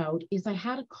came about is I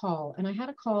had a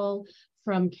call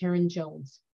from Karen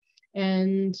Jones.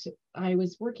 And I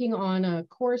was working on a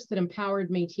course that empowered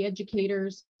Métis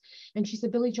educators. And she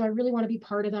said, Billie-Jo, I really want to be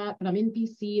part of that, but I'm in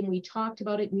BC and we talked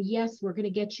about it. And yes, we're going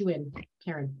to get you in,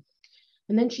 Karen.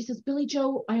 And then she says,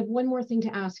 Billie-Jo, I have one more thing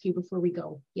to ask you before we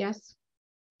go. Yes?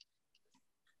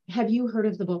 Have you heard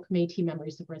of the book, Métis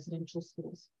Memories of Residential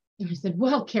Schools? And I said,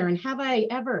 well, Karen, have I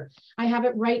ever? I have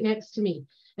it right next to me.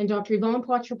 And Dr. Yvonne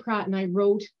Pratt and I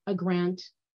wrote a grant.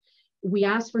 We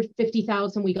asked for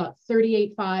 $50,000. We got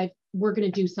 $38,500. We're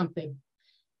going to do something.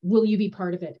 Will you be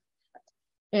part of it?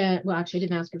 Well, actually, I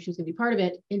didn't ask her if she was going to be part of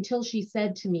it until she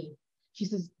said to me, she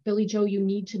says, Billie-Jo, you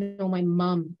need to know my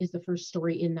mom is the first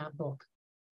story in that book.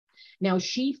 Now,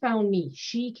 she found me,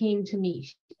 she came to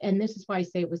me, and this is why I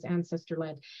say it was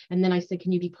ancestor-led. And then I said,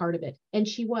 can you be part of it? And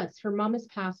she was. Her mom has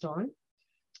passed on,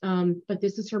 but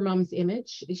this is her mom's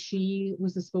image. She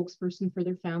was the spokesperson for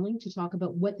their family to talk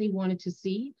about what they wanted to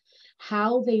see,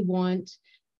 how they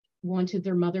wanted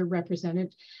their mother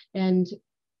represented. And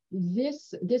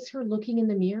this her looking in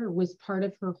the mirror was part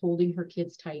of her holding her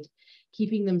kids tight,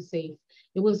 keeping them safe.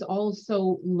 It was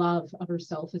also love of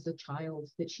herself as a child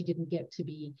that she didn't get to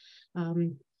be.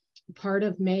 Part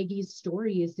of Maggie's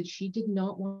story is that she did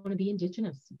not want to be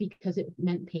Indigenous because it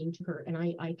meant pain to her. And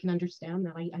I can understand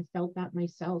that. I felt that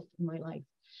myself in my life.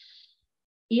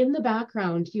 In the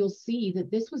background, you'll see that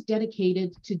this was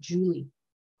dedicated to Julie,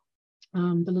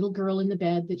 the little girl in the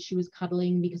bed that she was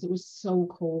cuddling because it was so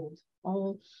cold. A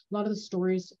lot of the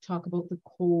stories talk about the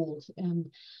cold, and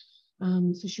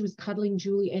so she was cuddling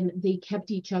Julie and they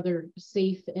kept each other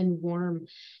safe and warm.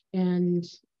 And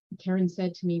Karen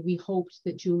said to me, we hoped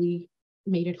that Julie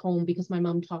made it home because my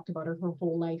mom talked about her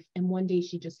whole life, and one day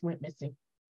she just went missing.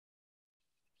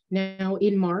 Now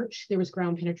in March, there was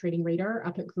ground penetrating radar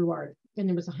up at Gruard and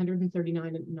there was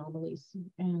 139 anomalies.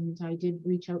 And I did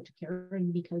reach out to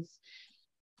Karen because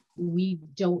we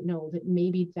don't know that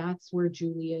maybe that's where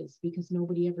Julie is, because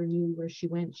nobody ever knew where she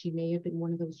went. She may have been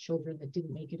one of those children that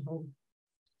didn't make it home.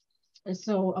 And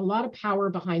so a lot of power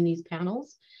behind these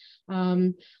panels,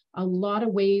 a lot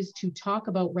of ways to talk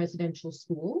about residential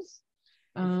schools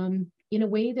in a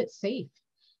way that's safe.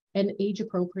 and age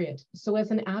appropriate. So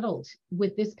as an adult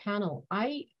with this panel,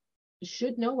 I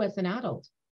should know as an adult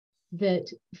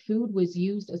that food was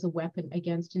used as a weapon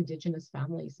against Indigenous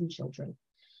families and children.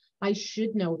 I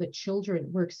should know that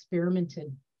children were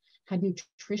experimented, had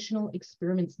nutritional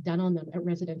experiments done on them at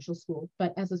residential school.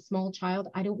 But as a small child,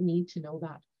 I don't need to know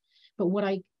that. But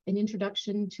an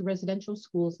introduction to residential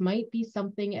schools might be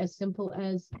something as simple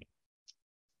as,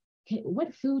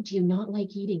 what food do you not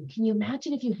like eating? Can you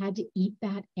imagine if you had to eat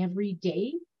that every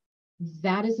day?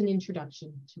 That is an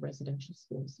introduction to residential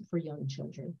schools for young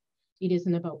children. It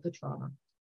isn't about the trauma.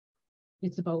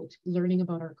 It's about learning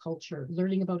about our culture,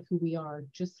 learning about who we are,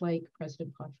 just like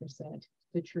President Poitras said,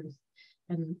 the truth,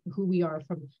 and who we are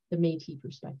from the Métis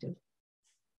perspective.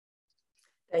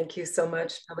 Thank you so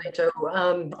much, Billie-Jo.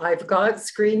 I've got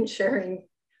screen sharing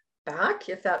back,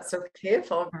 if that's okay,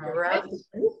 if I'll grab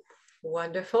it.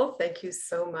 Wonderful, thank you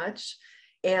so much.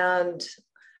 And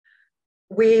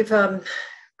we've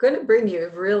going to bring you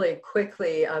really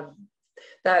quickly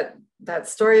that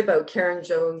story about Karen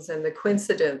Jones and the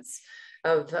coincidence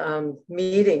of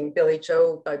meeting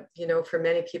Billie-Jo. But you know, for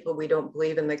many people, we don't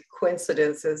believe in the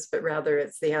coincidences, but rather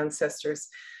it's the ancestors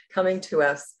coming to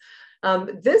us.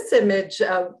 This image,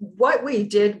 what we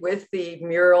did with the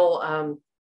mural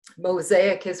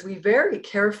mosaic is we very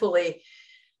carefully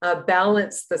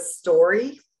balanced the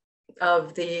story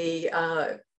of the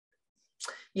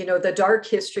you know, the dark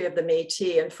history of the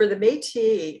Métis. And for the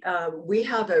Métis, we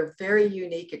have a very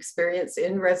unique experience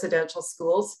in residential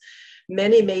schools.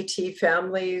 Many Métis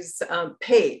families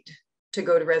paid to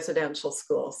go to residential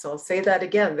school. So I'll say that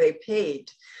again, they paid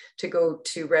to go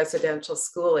to residential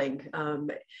schooling.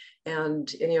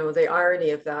 And you know, the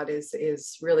irony of that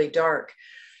is really dark.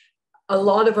 A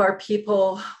lot of our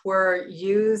people were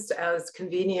used as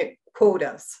convenient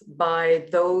quotas by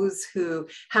those who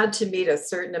had to meet a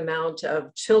certain amount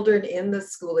of children in the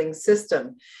schooling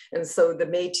system. And so the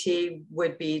Métis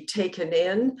would be taken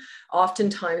in,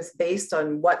 oftentimes based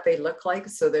on what they look like,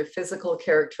 so their physical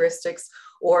characteristics,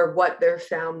 or what their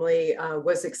family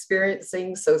was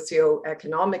experiencing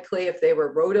socioeconomically, if they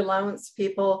were road allowance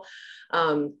people.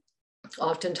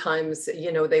 Oftentimes,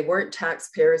 you know, they weren't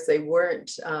taxpayers, they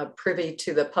weren't privy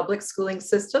to the public schooling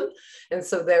system. And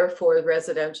so therefore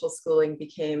residential schooling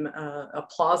became a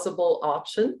plausible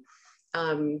option,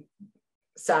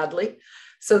 sadly.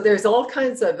 So there's all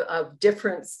kinds of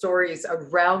different stories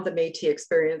around the Métis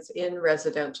experience in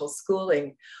residential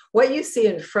schooling. What you see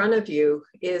in front of you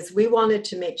is we wanted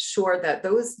to make sure that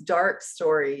those dark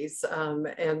stories,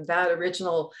 and that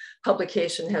original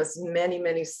publication has many,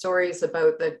 many stories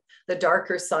about the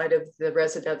darker side of the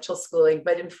residential schooling.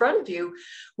 But in front of you,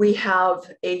 we have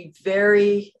a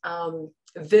very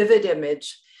vivid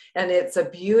image. And it's a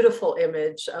beautiful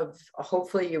image of,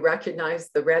 hopefully you recognize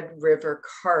the Red River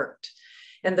cart.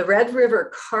 And the Red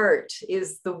River cart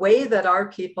is the way that our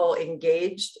people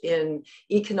engaged in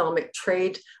economic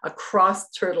trade across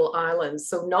Turtle Island.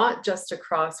 So not just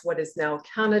across what is now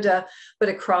Canada, but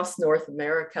across North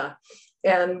America.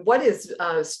 And what is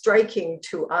striking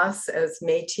to us as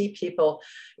Métis people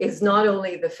is not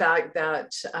only the fact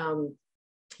that,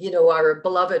 you know, our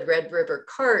beloved Red River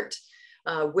cart,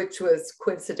 which was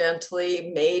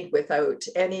coincidentally made without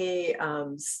any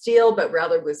steel, but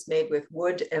rather was made with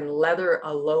wood and leather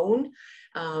alone.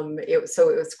 So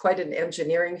it was quite an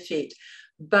engineering feat.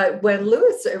 But when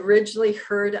Lewis originally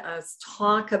heard us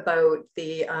talk about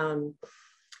the,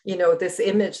 you know, this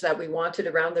image that we wanted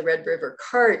around the Red River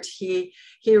cart, he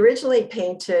originally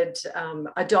painted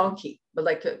a donkey,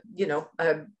 like a, you know,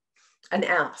 an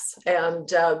ass,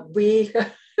 and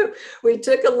we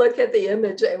took a look at the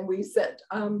image and we said,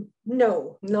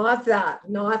 no, not that,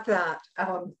 not that.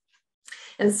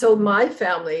 And so my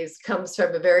family comes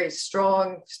from a very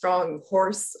strong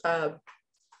horse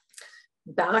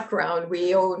background.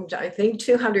 We owned, I think,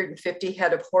 250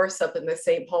 head of horse up in the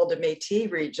St. Paul de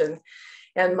Métis region.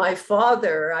 And my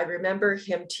father, I remember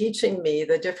him teaching me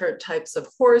the different types of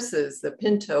horses, the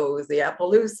pintos, the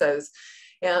Appaloosas.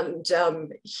 And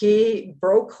he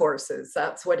broke horses.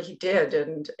 That's what he did.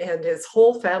 And his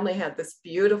whole family had this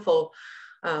beautiful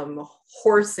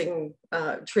horsing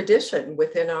tradition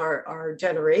within our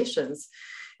generations.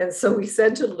 And so we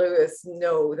said to Lewis,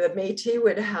 no, the Métis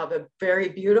would have a very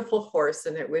beautiful horse,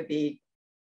 and it would be,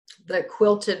 the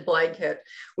quilted blanket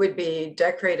would be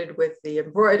decorated with the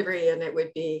embroidery, and it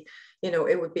would be, you know,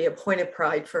 it would be a point of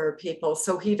pride for our people.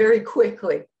 So he very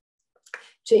quickly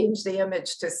changed the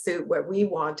image to suit what we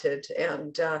wanted.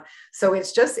 And so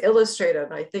it's just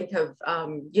illustrative, I think, of,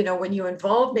 you know, when you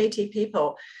involve Métis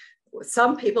people,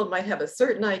 some people might have a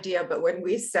certain idea, but when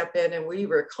we step in and we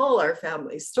recall our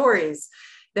family stories,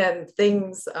 then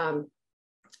things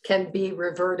can be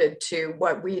reverted to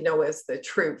what we know as the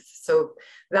truth. So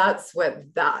that's what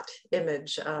that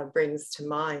image brings to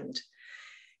mind.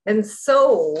 And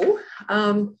so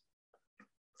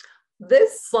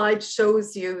this slide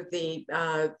shows you the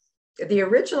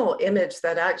original image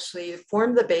that actually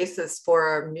formed the basis for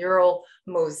our mural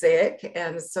mosaic.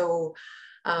 And so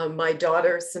my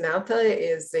daughter Samantha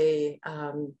is a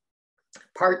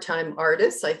part-time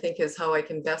artist, I think is how I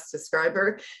can best describe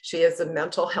her. She is a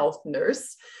mental health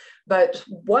nurse. But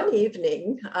one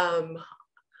evening,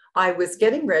 I was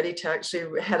getting ready to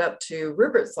actually head up to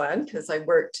Rupertsland because I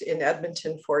worked in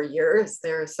Edmonton for a year as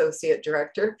their associate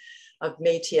director of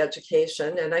Métis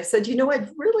education. And I said, you know,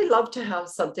 I'd really love to have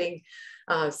something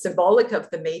symbolic of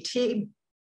the Métis.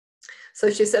 So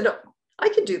she said, oh, I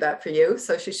can do that for you.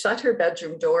 So she shut her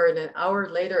bedroom door and an hour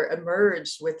later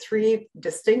emerged with 3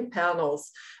 distinct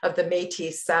panels of the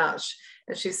Métis sash.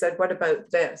 And she said, what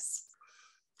about this?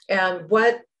 And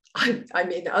what, I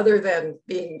mean, other than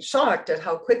being shocked at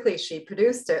how quickly she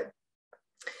produced it,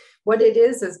 what it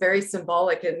is very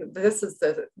symbolic. And this is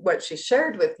what she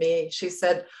shared with me. She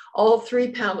said, all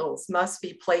 3 panels must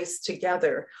be placed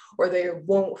together or they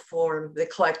won't form the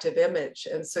collective image.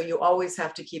 And so you always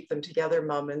have to keep them together,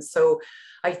 Mom. And so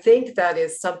I think that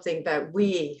is something that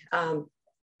we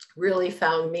really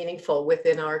found meaningful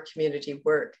within our community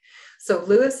work. So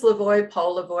Louis Lavoie,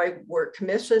 Paul Lavoie were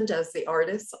commissioned as the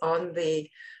artists on the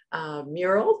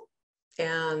mural,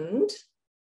 and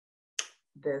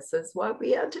this is what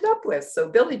we ended up with. So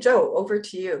Billie-Jo, over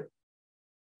to you.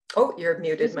 Oh, you're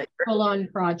muted. My full-on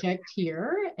project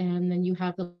here, and then you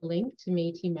have the link to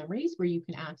Métis Memories where you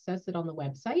can access it on the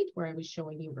website where I was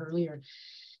showing you earlier.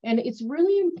 And it's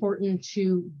really important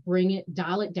to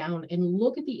dial it down and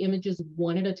look at the images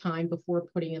one at a time before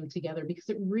putting them together, because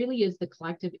it really is the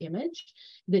collective image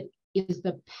that is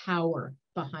the power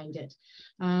behind it.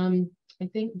 I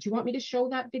think, do you want me to show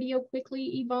that video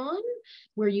quickly, Yvonne,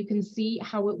 where you can see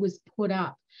how it was put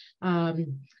up?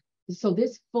 So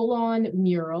this full-on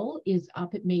mural is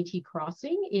up at Métis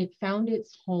Crossing. It found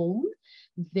its home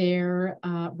there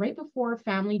right before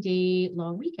Family Day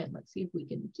long weekend. Let's see if we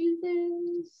can do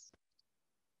this.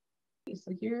 Okay,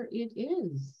 so here it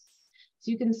is.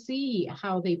 So you can see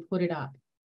how they put it up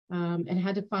and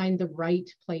had to find the right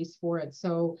place for it.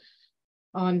 So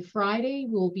on Friday,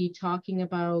 we'll be talking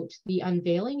about the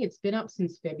unveiling. It's been up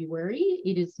since February.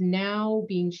 It is now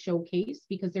being showcased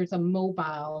because there's a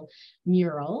mobile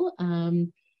mural.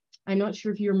 I'm not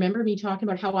sure if you remember me talking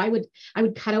about how I would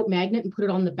cut out magnet and put it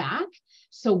on the back.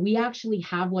 So we actually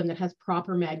have one that has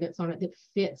proper magnets on it that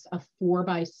fits a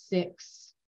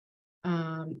 4x6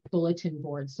 bulletin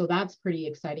board. So that's pretty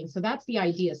exciting. So that's the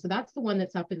idea. So that's the one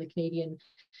that's up in the Canadian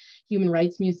Human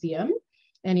Rights Museum.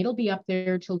 And it'll be up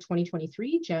there till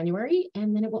 2023, January.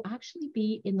 And then it will actually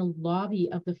be in the lobby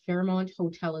of the Fairmont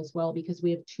Hotel as well, because we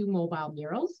have 2 mobile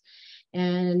murals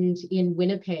and in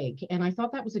Winnipeg. And I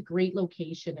thought that was a great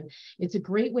location. And it's a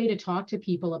great way to talk to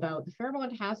people about the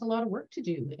Fairmont has a lot of work to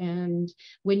do. And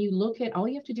when you look at, all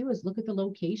you have to do is look at the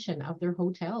location of their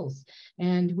hotels.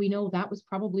 And we know that was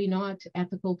probably not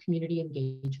ethical community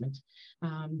engagement,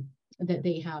 that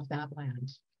they have that land.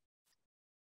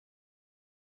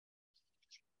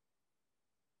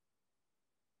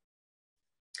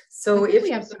 So if we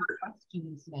have some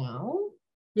questions now.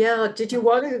 Yeah, did you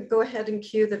want to go ahead and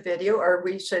cue the video, or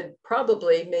we should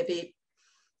probably maybe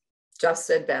just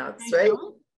advance, right?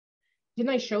 Didn't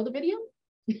I show the video?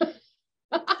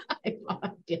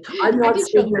 I'm not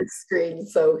seeing your screen,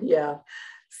 so yeah.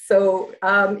 So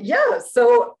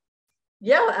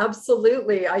yeah,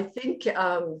 absolutely. I think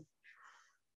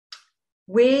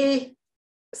we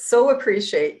so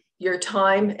appreciate your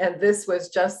time, and this was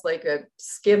just like a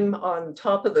skim on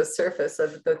top of the surface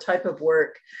of the type of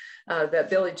work that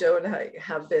Billie-Jo and I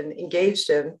have been engaged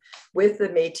in with the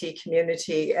Métis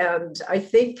community. And I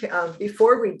think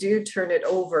before we do turn it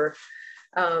over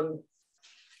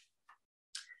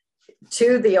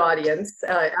to the audience,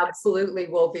 absolutely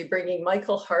we'll be bringing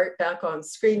Michael Hart back on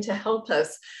screen to help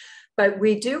us. But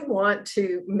we do want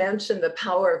to mention the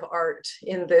power of art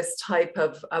in this type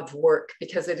of work,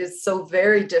 because it is so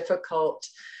very difficult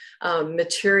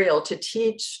material to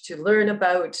teach, to learn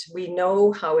about. We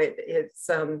know how it's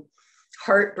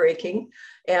heartbreaking,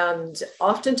 and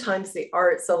oftentimes the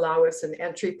arts allow us an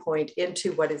entry point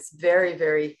into what is very,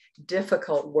 very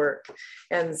difficult work.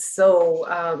 And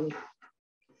so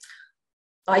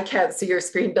I can't see your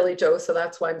screen, Billie-Jo, so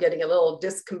that's why I'm getting a little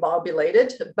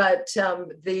discombobulated. But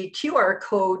the QR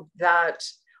code that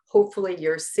hopefully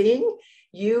you're seeing,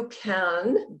 you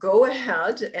can go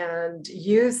ahead and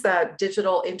use that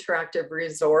digital interactive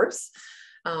resource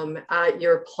at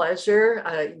your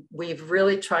pleasure. We've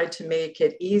really tried to make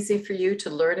it easy for you to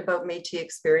learn about Métis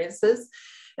experiences.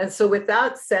 And so with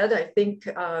that said, I think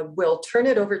we'll turn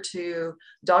it over to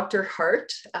Dr.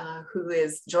 Hart, who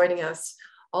is joining us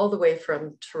all the way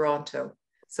from Toronto.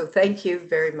 So thank you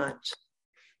very much.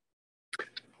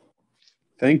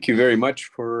 Thank you very much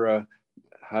for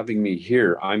having me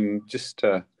here. I'm just,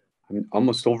 I'm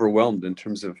almost overwhelmed in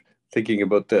terms of thinking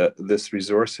about this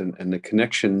resource and the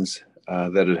connections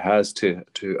that it has to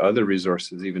other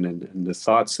resources, even in the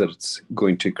thoughts that it's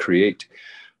going to create.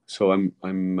 So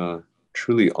I'm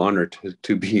truly honored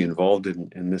to be involved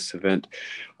in this event.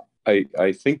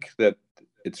 I think that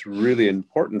it's really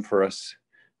important for us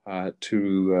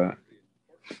to,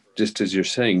 just as you're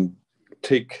saying,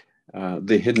 take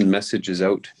the hidden messages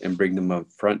out and bring them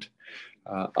up front.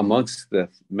 Amongst the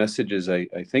messages I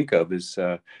think of is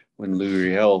when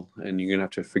L'Oreal, and you're going to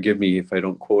have to forgive me if I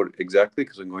don't quote exactly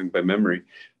because I'm going by memory,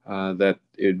 that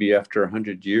it would be after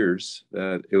 100 years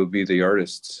that it would be the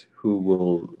artists who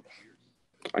will,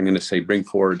 I'm going to say, bring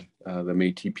forward the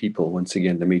Métis people once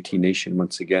again, the Métis nation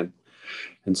once again.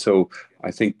 And so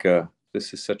I think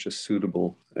this is such a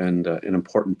suitable and an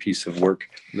important piece of work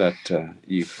that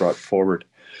you've brought forward.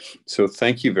 So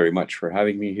thank you very much for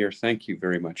having me here. Thank you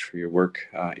very much for your work,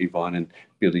 Yvonne and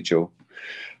Billie-Jo.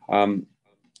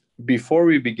 Before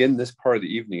we begin this part of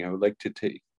the evening, I would like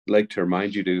to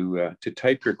remind you to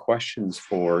type your questions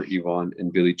for Yvonne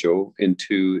and Billie-Jo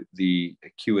into the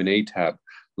Q&A tab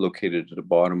located at the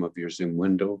bottom of your Zoom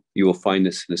window. You will find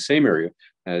this in the same area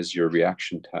as your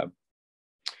reaction tab.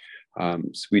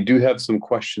 So we do have some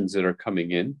questions that are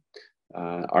coming in.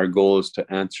 Our goal is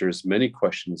to answer as many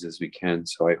questions as we can.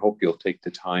 So I hope you'll take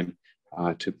the time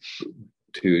to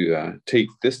take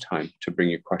this time to bring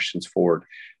your questions forward.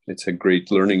 It's a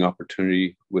great learning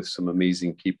opportunity with some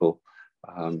amazing people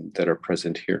that are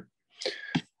present here.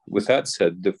 With that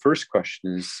said, the first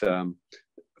question is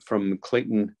from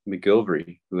Clayton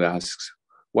McGilvery, who asks,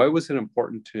 why was it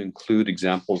important to include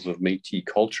examples of Métis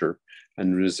culture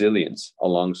and resilience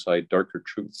alongside darker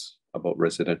truths about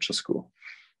residential school?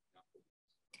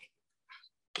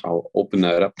 I'll open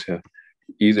that up to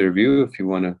either of you if you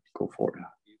want to go for it.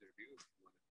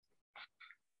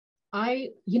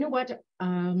 You know what,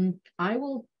 I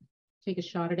will take a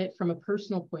shot at it from a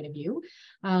personal point of view.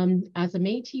 As a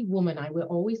Métis woman, I will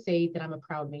always say that I'm a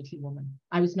proud Métis woman.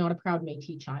 I was not a proud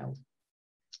Métis child.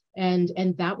 And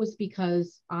that was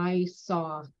because I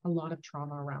saw a lot of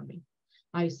trauma around me.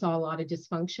 I saw a lot of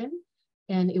dysfunction.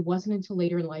 And it wasn't until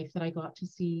later in life that I got to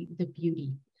see the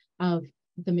beauty of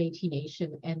the Métis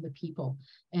nation and the people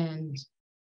and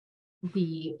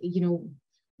the,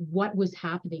 what was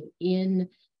happening in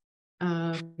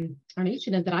our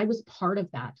nation, and that I was part of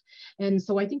that. And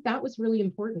so I think that was really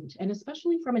important. And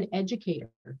especially from an educator,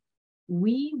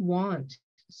 we want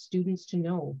students to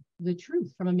know the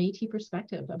truth from a Métis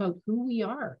perspective about who we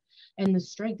are and the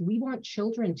strength. We want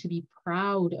children to be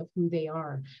proud of who they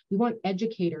are. We want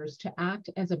educators to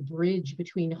act as a bridge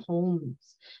between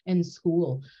homes and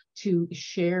school to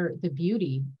share the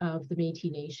beauty of the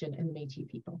Métis nation and the Métis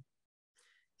people.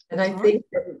 And I think,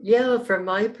 yeah, from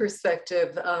my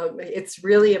perspective, it's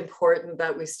really important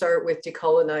that we start with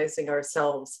decolonizing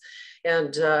ourselves.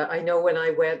 And I know when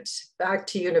I went back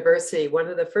to university, one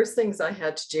of the first things I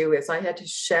had to do is I had to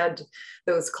shed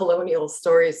those colonial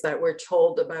stories that were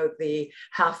told about the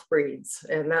half-breeds.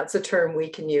 And that's a term we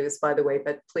can use, by the way,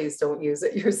 but please don't use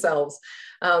it yourselves.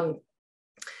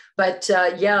 But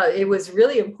yeah, it was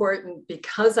really important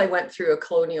because I went through a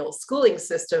colonial schooling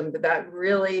system that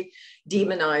really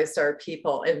demonized our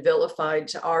people and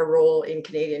vilified our role in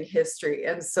Canadian history.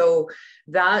 And so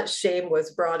that shame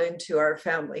was brought into our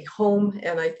family home.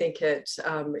 And I think it,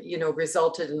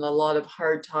 resulted in a lot of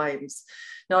hard times,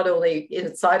 not only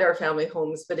inside our family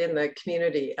homes, but in the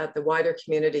community, at the wider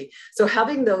community. So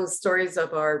having those stories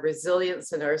of our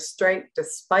resilience and our strength,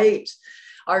 despite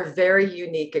our very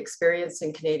unique experience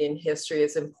in Canadian history,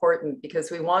 is important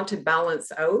because we want to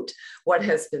balance out what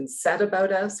has been said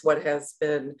about us, what has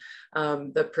been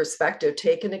the perspective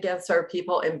taken against our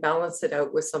people, and balance it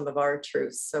out with some of our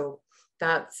truths. So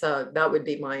that would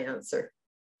be my answer.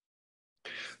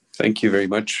 Thank you very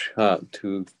much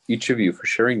to each of you for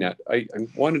sharing that. I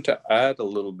wanted to add a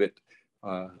little bit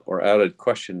or add a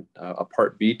question, a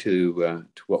part B to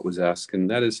what was asked, and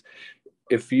that is,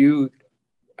 if you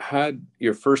had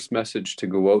your first message to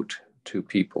go out to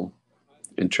people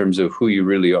in terms of who you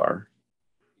really are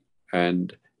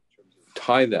and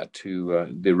tie that to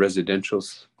the residential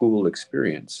school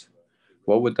experience,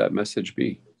 what would that message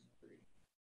be?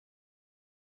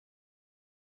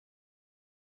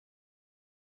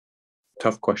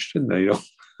 Tough question.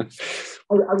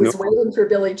 I was waiting for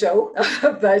Billie-Jo,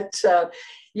 but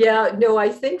yeah, no, I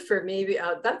think for me,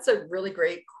 that's a really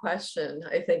great question,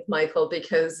 I think, Michael,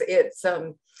 because it's,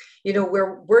 you know,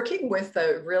 we're working with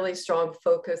a really strong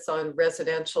focus on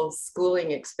residential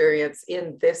schooling experience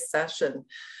in this session.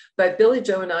 But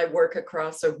Billie-Jo and I work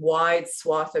across a wide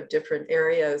swath of different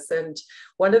areas. And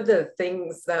one of the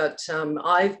things that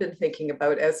I've been thinking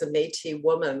about as a Métis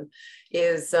woman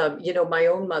is, you know, my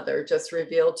own mother just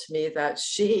revealed to me that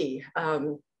she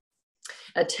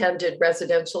attended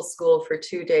residential school for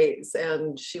 2 days,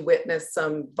 and she witnessed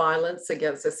some violence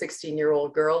against a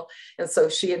 16-year-old girl. And so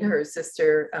she and her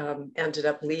sister ended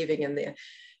up leaving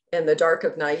in the dark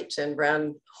of night and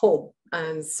ran home.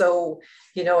 And so,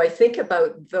 you know, I think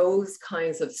about those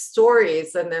kinds of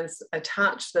stories and then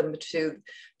attach them to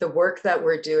the work that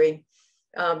we're doing.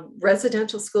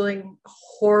 Residential schooling,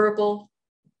 horrible,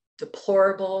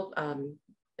 deplorable,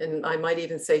 and I might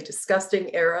even say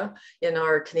disgusting era in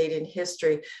our Canadian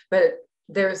history. But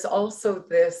there's also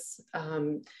this,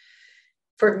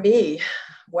 for me,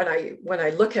 when I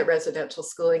look at residential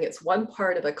schooling, it's one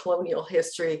part of a colonial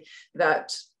history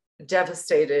that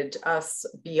devastated us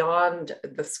beyond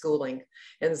the schooling.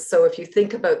 And so if you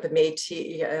think about the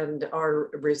Métis and our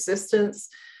resistance,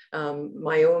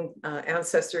 my own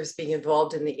ancestors being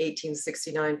involved in the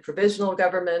 1869 provisional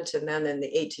government, and then in the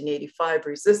 1885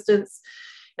 resistance,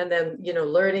 and then, you know,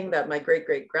 learning that my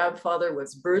great-great-grandfather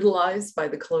was brutalized by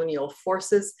the colonial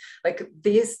forces, like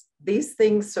these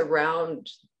things surround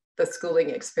the schooling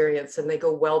experience, and they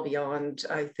go well beyond,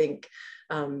 I think,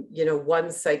 you know,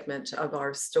 one segment of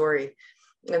our story.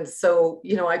 And so,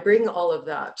 you know, I bring all of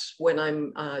that when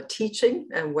I'm teaching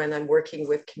and when I'm working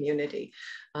with community,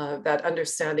 that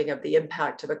understanding of the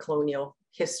impact of a colonial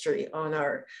history on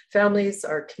our families,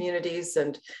 our communities,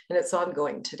 and it's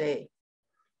ongoing today.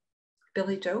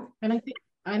 Billie-Jo? And I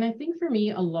think for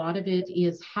me, a lot of it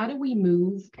is how do we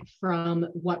move from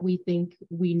what we think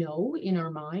we know in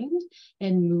our mind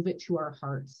and move it to our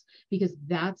hearts, because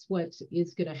that's what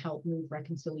is going to help move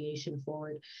reconciliation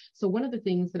forward. So one of the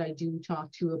things that I do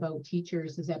talk to about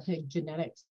teachers is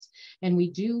epigenetics, and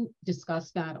we do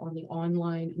discuss that on the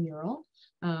online mural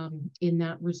in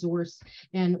that resource.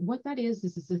 And what that is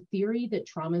a theory that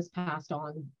trauma is passed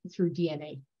on through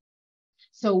DNA.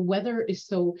 So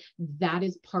that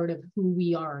is part of who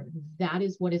we are. That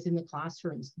is what is in the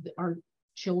classrooms. Our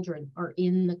children are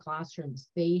in the classrooms.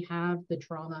 They have the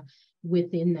trauma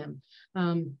within them.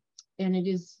 And it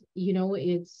is, you know,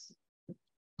 it's,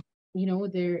 you know,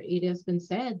 it has been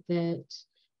said that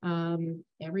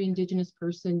every Indigenous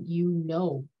person, you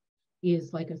know,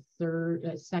 is like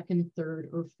a second, third,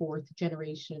 or fourth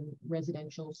generation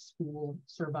residential school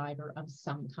survivor of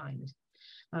some kind.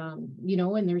 You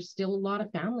know, and there's still a lot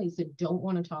of families that don't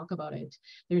want to talk about it.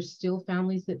 There's still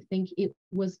families that think it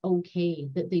was okay,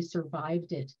 that they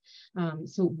survived it.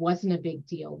 So it wasn't a big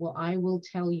deal. Well, I will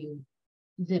tell you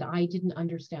that I didn't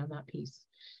understand that piece.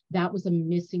 That was a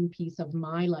missing piece of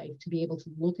my life, to be able to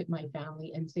look at my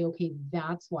family and say, okay,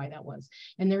 that's why that was.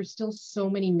 And there's still so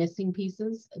many missing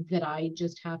pieces that I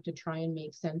just have to try and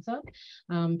make sense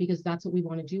of, because that's what we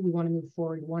want to do. We want to move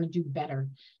forward. We want to do better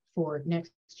for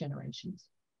next generations.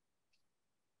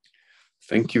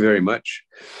 Thank you very much.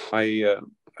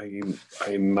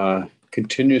 I'm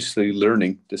continuously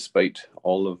learning despite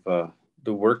all of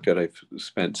the work that I've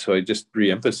spent. So I just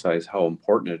re-emphasize how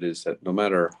important it is that no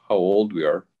matter how old we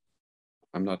are,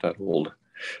 I'm not that old,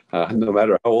 no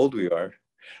matter how old we are,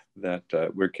 that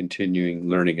we're continuing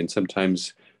learning. And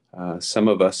sometimes some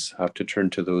of us have to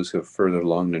turn to those who have further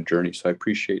along the journey. So I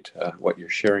appreciate what you're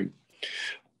sharing.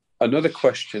 Another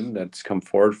question that's come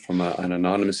forward from an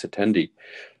anonymous attendee.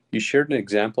 You shared an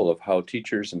example of how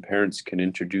teachers and parents can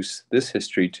introduce this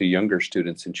history to younger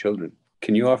students and children.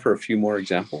 Can you offer a few more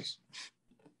examples?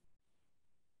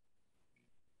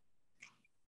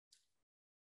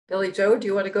 Billie-Jo, do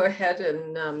you want to go ahead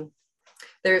and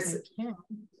there's,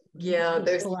 yeah,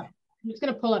 there's. I'm just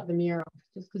going to pull up the mural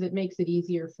just because it makes it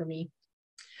easier for me.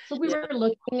 So we were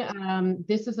looking,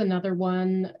 this is another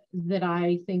one that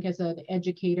I think as an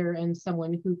educator and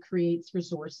someone who creates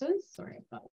resources. Sorry, I've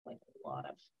got like a lot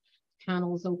of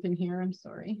panels open here. I'm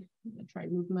sorry. I'm going to try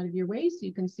to move them out of your way so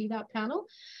you can see that panel.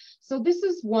 So this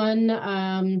is one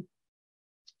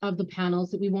of the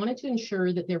panels that we wanted to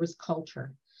ensure that there was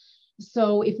culture.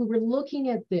 So if we were looking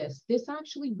at this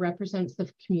actually represents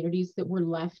the communities that were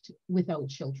left without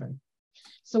children.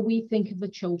 So we think of the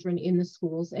children in the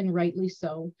schools, and rightly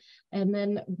so. And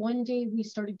then one day we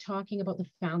started talking about the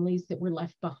families that were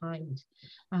left behind.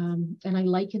 And I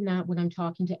liken that when I'm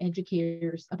talking to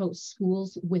educators about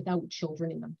schools without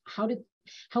children in them.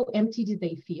 How empty did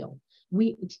they feel?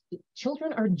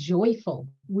 children are joyful.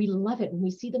 We love it when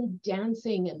we see them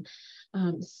dancing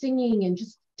and singing and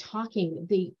just talking.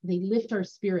 They lift our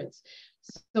spirits.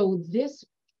 So this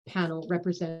panel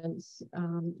represents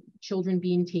children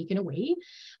being taken away.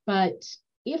 But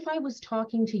if I was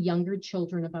talking to younger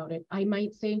children about it, I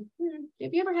might say,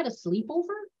 have you ever had a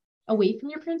sleepover away from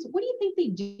your parents? What do you think they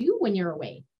do when you're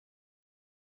away?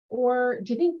 Or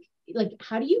do you think, like,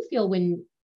 how do you feel when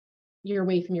you're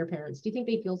away from your parents? Do you think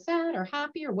they feel sad or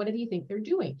happy, or what do you think they're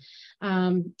doing?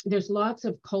 There's lots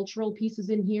of cultural pieces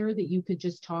in here that you could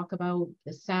just talk about: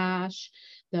 the sash,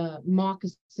 the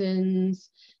moccasins,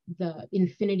 the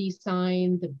infinity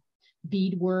sign, the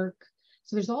beadwork.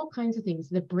 So there's all kinds of things,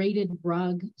 the braided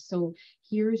rug. So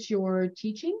here's your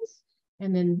teachings,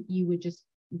 and then you would just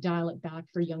dial it back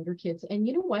for younger kids. And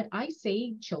you know what? I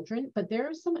say children, but there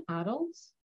are some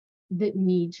adults that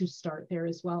need to start there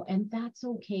as well, and that's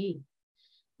okay.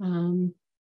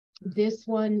 This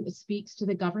one speaks to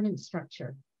the governance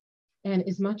structure. And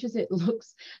as much as it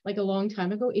looks like a long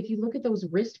time ago, if you look at those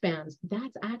wristbands,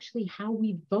 that's actually how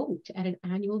we vote at an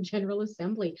annual General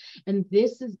Assembly. And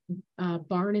this is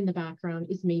barn in the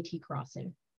background is Métis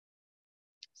crossing.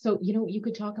 So, you know, you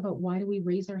could talk about, why do we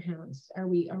raise our hands?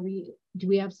 Do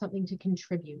we have something to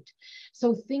contribute?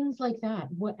 So things like that.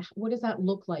 What does that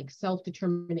look like?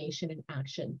 Self-determination and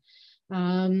action.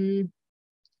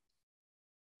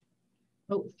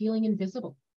 Feeling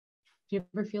invisible. Do you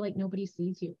ever feel like nobody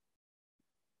sees you?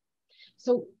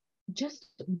 So just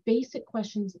basic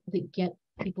questions that get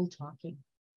people talking.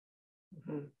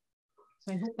 So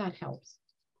I hope that helps.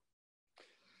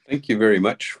 Thank you very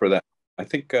much for that. I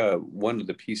think one of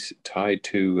the pieces tied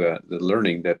to the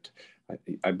learning that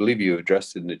I believe you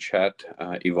addressed in the chat,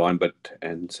 Yvonne,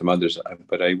 and some others,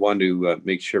 but I want to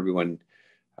make sure everyone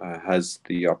has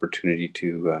the opportunity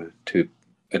to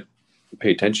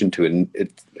pay attention to it. And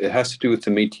it has to do with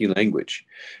the Métis language.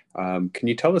 Can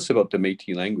you tell us about the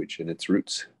Métis language and its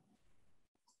roots?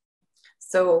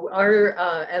 So our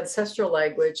ancestral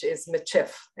language is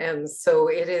Métis, and so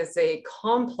it is a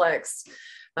complex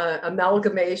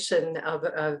amalgamation of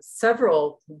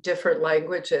several different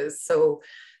languages. So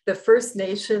the First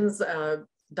Nations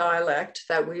dialect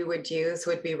that we would use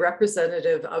would be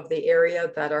representative of the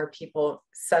area that our people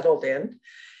settled in.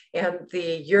 And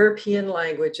the European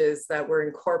languages that were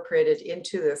incorporated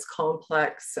into this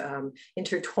complex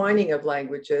intertwining of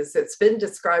languages, it's been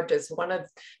described as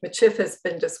Métis has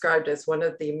been described as one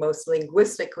of the most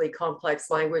linguistically complex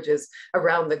languages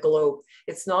around the globe.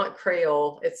 It's not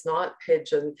Creole, it's not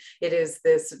Pidgin, it is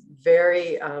this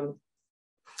very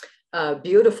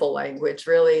beautiful language,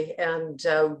 really. And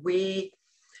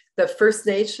the First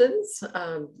Nations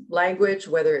language,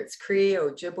 whether it's Cree,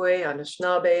 Ojibwe,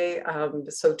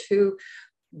 Anishinaabe, so too,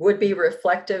 would be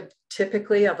reflective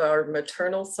typically of our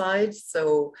maternal side.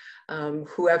 So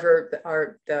whoever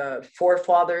the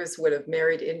forefathers would have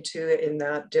married into in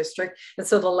that district. And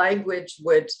so the language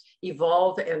would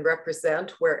evolve and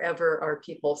represent wherever our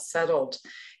people settled.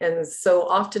 And so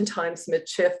oftentimes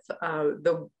Métis,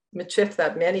 the Métis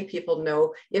that many people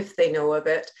know, if they know of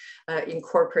it,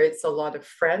 incorporates a lot of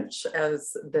French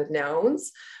as the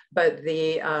nouns, but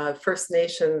the First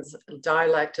Nations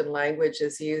dialect and language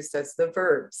is used as the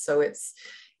verbs. So it's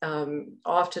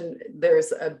often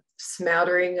there's a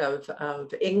smattering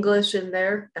of English in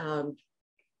there,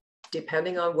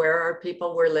 depending on where our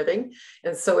people were living.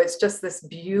 And so it's just this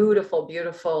beautiful,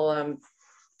 beautiful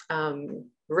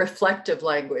reflective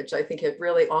language. I think it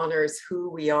really honors who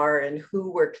we are and who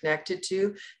we're connected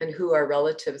to and who our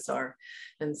relatives are.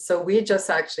 And so we just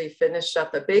actually finished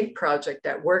up a big project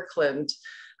at Workland,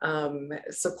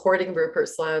 supporting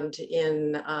Rupert's Land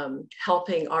in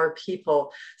helping our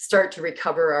people start to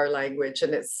recover our language.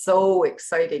 And it's so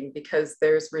exciting because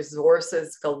there's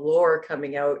resources galore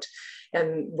coming out,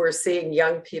 and we're seeing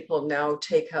young people now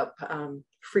take up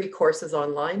free courses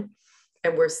online.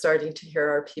 And we're starting to hear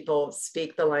our people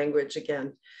speak the language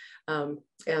again.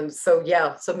 And so,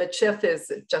 yeah, so Métis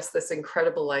is just this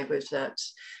incredible language that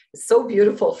is so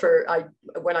beautiful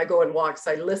when I go on walks,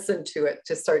 I listen to it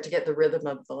to start to get the rhythm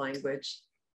of the language.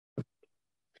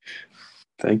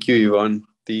 Thank you, Yvonne.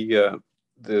 The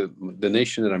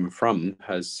nation that I'm from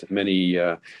has many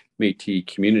Métis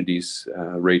communities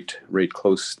right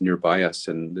close nearby us,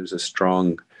 and there's a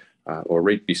strong or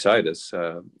right beside us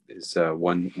is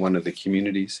one of the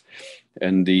communities.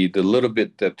 And the little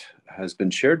bit that has been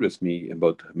shared with me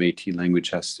about the Métis language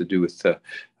has to do with the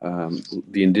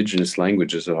indigenous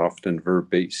languages are often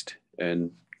verb-based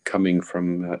and coming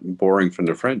from, borrowing from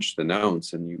the French, the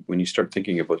nouns. And when you start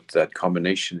thinking about that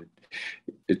combination,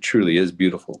 it truly is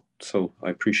beautiful. So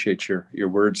I appreciate your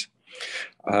words.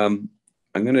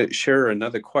 I'm going to share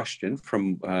another question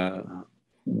from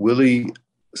Willie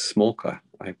Smolka.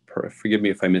 Forgive me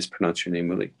if I mispronounce your name,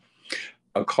 Willie.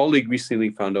 A colleague recently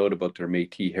found out about their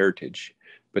Métis heritage,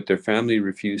 but their family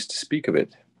refused to speak of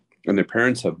it, and their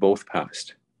parents have both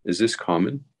passed. Is this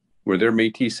common? Were there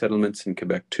Métis settlements in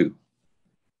Quebec too?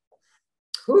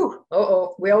 Ooh,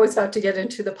 we always have to get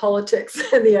into the politics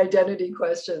and the identity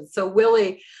questions. So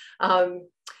Willie,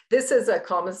 this is a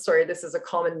common story. This is a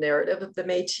common narrative of the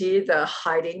Métis, the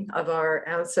hiding of our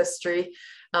ancestry.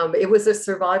 It was a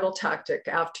survival tactic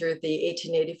after the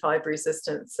 1885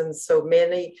 resistance. And so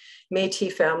many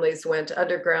Métis families went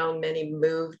underground, many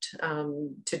moved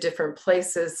to different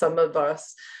places. Some of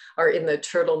us are in the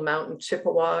Turtle Mountain,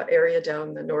 Chippewa area down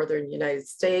in the northern United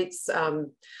States.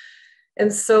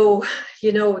 And so,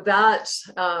 you know, that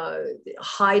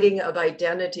hiding of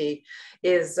identity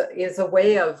is a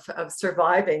way of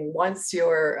surviving once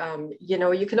you're, you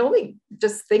know, you can only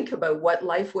just think about what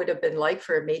life would have been like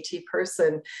for a Métis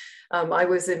person. I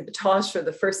was in Poitras for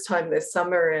the first time this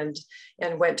summer and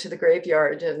went to the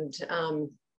graveyard and,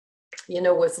 you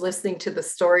know, was listening to the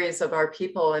stories of our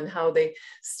people and how they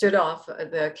stood off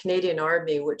the Canadian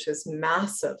Army, which is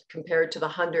massive compared to the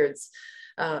hundreds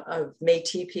of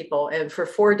Métis people. And for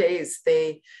 4 days,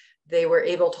 they were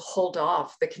able to hold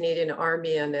off the Canadian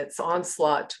Army and its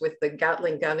onslaught with the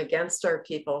Gatling gun against our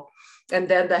people. And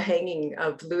then the hanging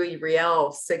of Louis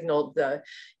Riel signaled the,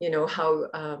 you know, how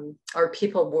our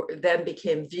people then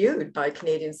became viewed by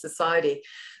Canadian society.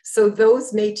 So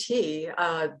those Métis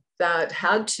that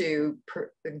had to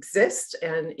exist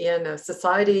and in a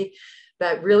society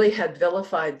that really had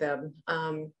vilified them,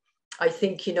 I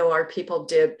think, you know, our people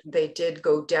did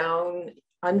go down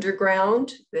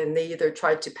underground and they either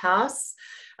tried to pass.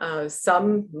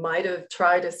 Some might have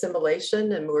tried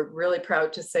assimilation, and we're really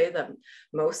proud to say that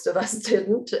most of us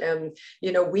didn't. And,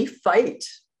 you know, we fight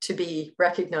to be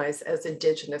recognized as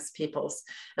Indigenous peoples.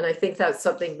 And I think that's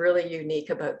something really unique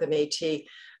about the Métis.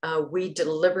 We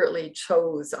deliberately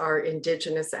chose our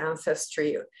Indigenous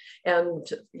ancestry. And,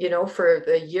 you know, for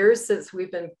the years since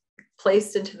we've been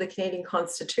placed into the Canadian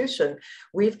Constitution,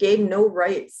 we've gained no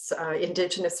rights,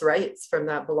 Indigenous rights from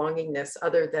that belongingness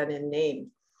other than in name.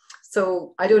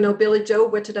 So I don't know, Billie-Jo,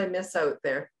 what did I miss out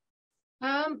there?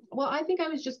 Well, I think I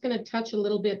was just going to touch a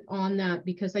little bit on that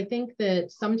because I think that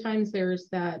sometimes there's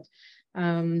that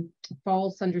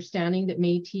false understanding that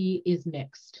Métis is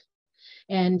mixed.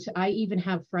 And I even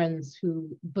have friends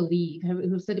who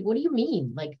said, what do you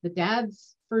mean? Like the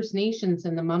dad's First Nations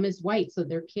and the mom is white, so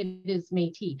their kid is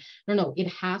Métis. No, it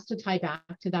has to tie back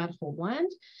to that homeland.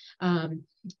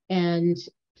 And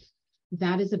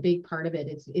that is a big part of it.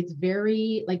 It's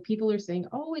very, like people are saying,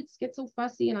 oh, it gets so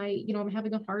fussy and I'm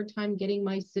having a hard time getting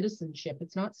my citizenship.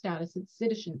 It's not status, it's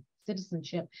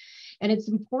citizenship. And it's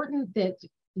important that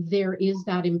there is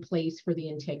that in place for the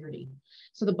integrity.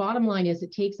 So the bottom line is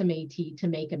it takes a Métis to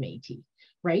make a Métis,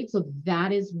 right? So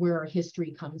that is where our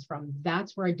history comes from.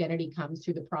 That's where identity comes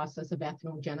through the process of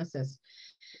ethnogenesis.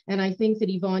 And I think that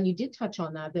Yvonne, you did touch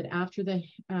on that after the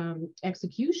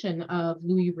execution of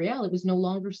Louis Riel, it was no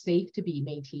longer safe to be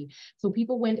Métis. So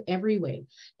people went every way.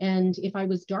 And if I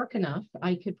was dark enough,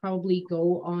 I could probably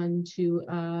go on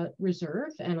to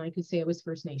reserve and I could say I was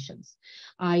First Nations.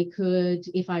 I could,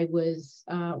 if I was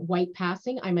white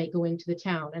passing, I might go into the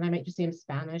town and I might just say I'm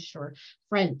Spanish or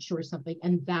French or something.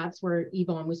 And that's where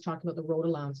Yvonne was talking about the road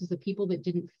allowances, the people that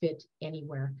didn't fit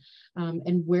anywhere.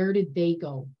 And where did they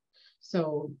go?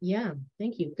 So yeah,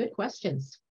 thank you. Good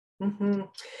questions. Mm-hmm.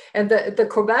 And the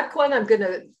Quebec one, I'm going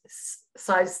to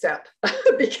sidestep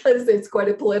because it's quite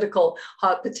a political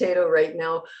hot potato right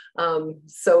now.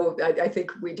 So I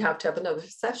think we'd have to have another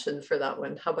session for that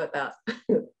one. How about that?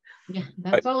 Yeah,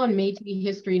 that's all on Métis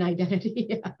history and identity.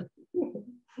 Yeah.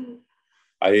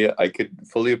 I could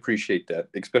fully appreciate that,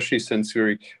 especially since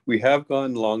we have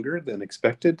gone longer than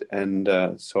expected, and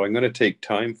so I'm going to take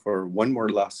time for one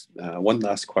last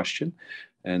question,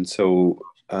 and so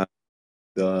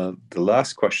the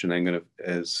last question I'm going to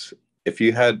is, if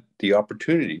you had the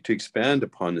opportunity to expand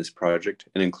upon this project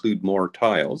and include more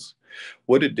tiles,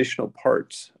 what additional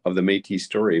parts of the Métis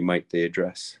story might they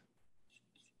address?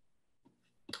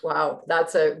 Wow,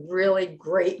 that's a really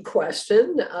great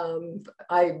question.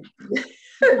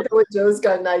 Billie-Jo's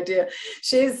got an idea.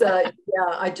 She's,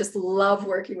 I just love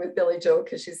working with Billie-Jo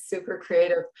because she's super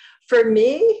creative. For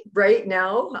me right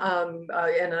now,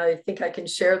 and I think I can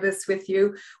share this with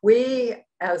you, we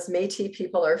as Métis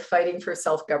people are fighting for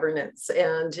self-governance.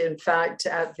 And in fact,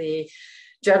 at the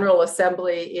General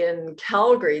Assembly in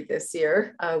Calgary this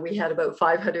year, we had about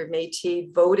 500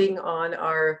 Métis voting on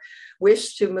our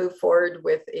wish to move forward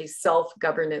with a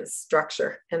self-governance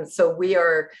structure. And so we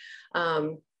are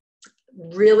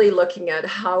really looking at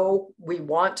how we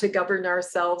want to govern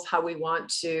ourselves, how we want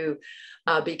to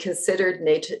be considered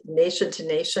nation to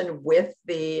nation with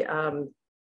the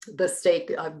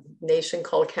state nation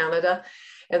called Canada.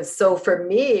 And so for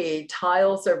me,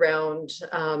 tiles around,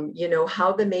 you know,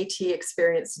 how the Métis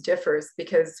experience differs,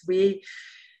 because we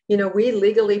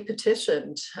legally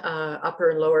petitioned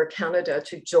Upper and Lower Canada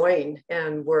to join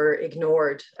and were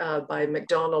ignored by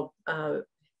Macdonald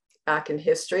back in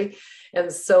history.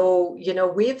 And so, you know,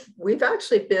 we've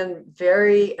actually been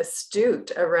very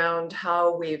astute around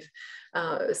how we've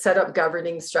set up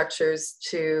governing structures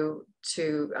to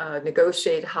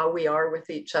negotiate how we are with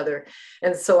each other.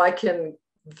 And so I can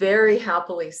very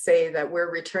happily say that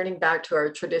we're returning back to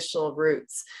our traditional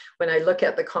roots. When I look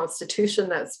at the Constitution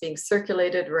that's being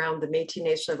circulated around the Métis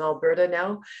Nation of Alberta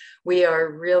now, we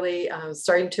are really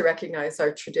starting to recognize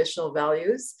our traditional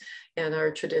values and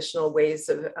our traditional ways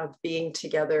of being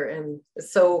together. And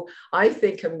so I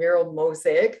think a mural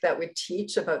mosaic that would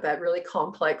teach about that really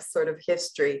complex sort of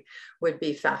history would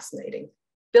be fascinating.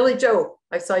 Billie-Jo,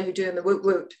 I saw you doing the woot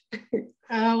woot.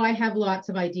 Oh, I have lots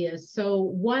of ideas. So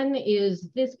one is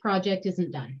this project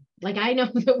isn't done. Like, I know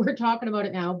that we're talking about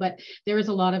it now, but there is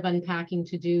a lot of unpacking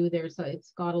to do.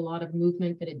 It's got a lot of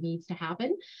movement that it needs to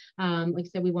happen. Like I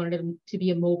said, we wanted it to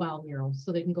be a mobile mural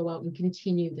so they can go out and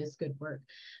continue this good work.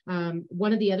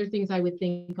 One of the other things I would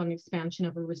think on expansion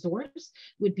of a resource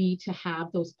would be to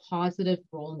have those positive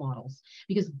role models,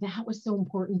 because that was so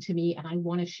important to me. And I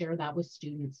want to share that with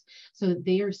students so that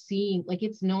they are seeing, like,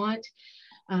 it's not,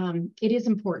 it is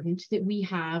important that we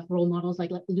have role models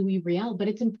like Louis Riel, but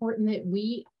it's important that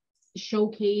we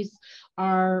showcase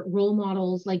our role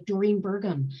models like Doreen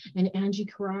Burgum and Angie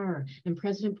Carrar and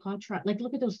President Poitras. Like,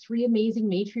 look at those three amazing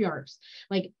matriarchs.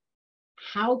 Like,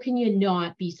 how can you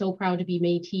not be so proud to be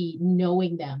Métis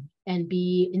knowing them and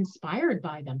be inspired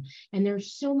by them? And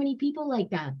there's so many people like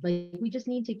that. Like, we just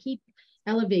need to keep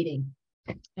elevating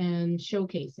and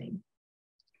showcasing.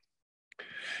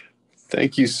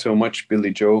 Thank you so much,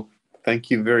 Billie-Jo.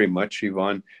 Thank you very much,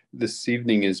 Yvonne. This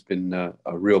evening has been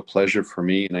a real pleasure for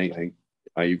me, and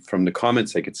I, from the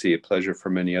comments, I could see a pleasure for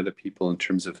many other people in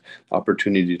terms of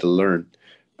opportunity to learn.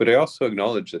 But I also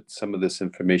acknowledge that some of this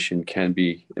information can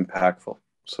be impactful.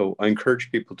 So I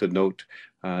encourage people to note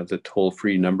the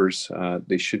toll-free numbers.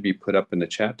 They should be put up in the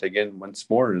chat again once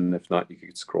more, and if not, you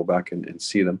can scroll back and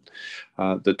see them.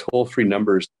 The toll-free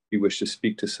numbers, if you wish to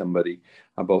speak to somebody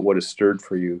about what has stirred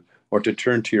for you, or to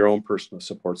turn to your own personal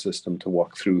support system to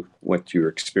walk through what you're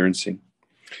experiencing.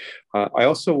 I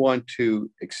also want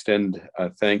to extend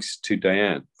thanks to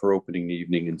Diane for opening the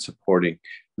evening and supporting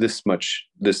this much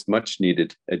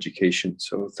needed education.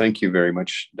 So thank you very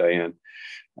much, Diane.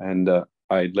 And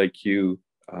I'd like to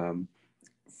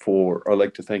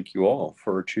thank you all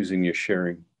for choosing your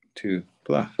sharing to.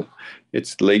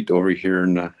 It's late over here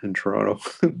in Toronto.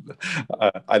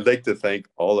 I'd like to thank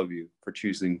all of you for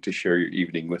choosing to share your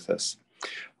evening with us.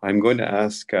 I'm going to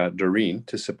ask Doreen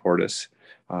to support us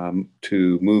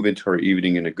to move into our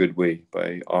evening in a good way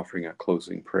by offering a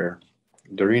closing prayer.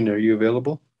 Doreen, are you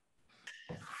available?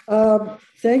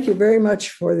 Thank you very much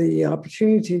for the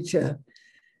opportunity to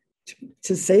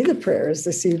say the prayers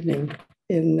this evening,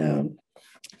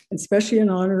 especially in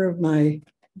honor of my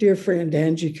dear friend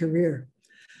Angie Carrar.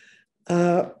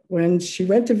 When she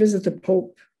went to visit the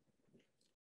Pope,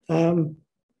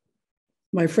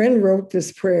 my friend wrote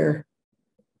this prayer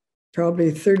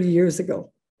probably 30 years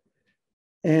ago.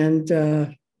 And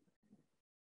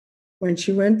when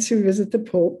she went to visit the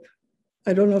Pope,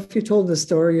 I don't know if you told the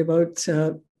story about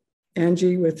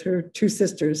Angie with her two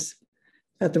sisters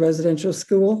at the residential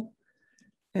school.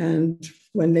 And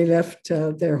when they left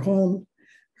their home,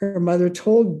 her mother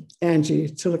told Angie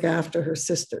to look after her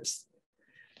sisters.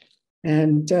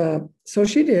 And so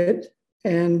she did.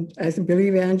 And I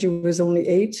believe Angie was only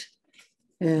 8,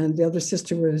 and the other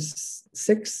sister was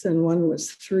 6, and one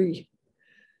was 3.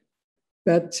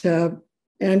 But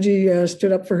Angie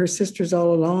stood up for her sisters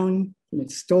all along,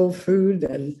 and stole food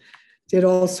and did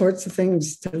all sorts of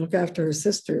things to look after her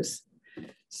sisters.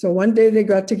 So one day they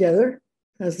got together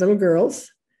as little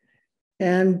girls,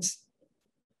 and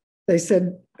they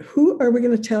said, who are we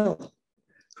going to tell?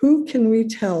 Who can we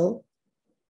tell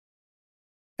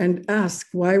and ask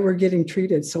why we're getting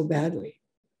treated so badly?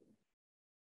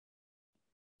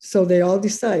 So they all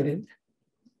decided,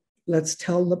 let's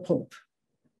tell the Pope.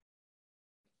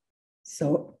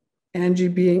 So Angie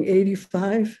being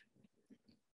 85,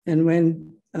 and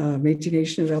when Métis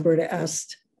Nation of Alberta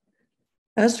asked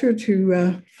her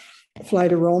to fly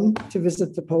to Rome to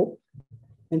visit the Pope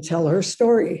and tell her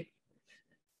story.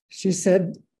 She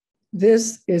said,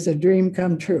 "This is a dream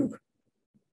come true,"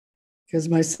 because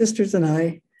my sisters and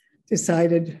I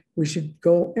decided we should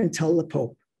go and tell the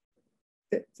Pope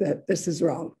that this is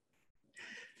wrong.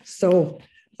 So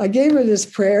I gave her this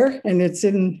prayer, and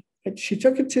she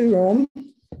took it to Rome,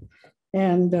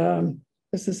 and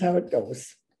this is how it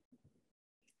goes.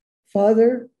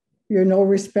 Father, you're no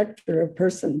respecter of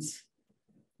persons.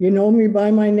 You know me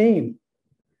by my name.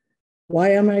 Why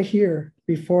am I here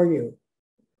before you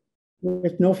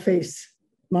with no face,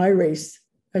 my race,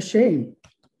 a shame?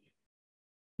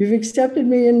 You've accepted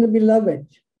me in the beloved.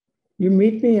 You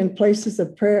meet me in places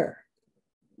of prayer,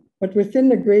 but within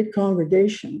the great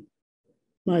congregation,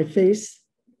 my face,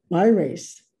 my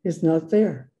race is not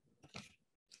there.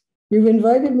 You've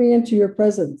invited me into your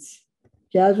presence,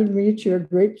 gathered me to your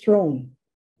great throne,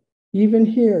 even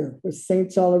here with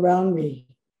saints all around me.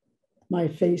 My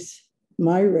face,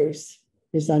 my race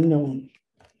is unknown.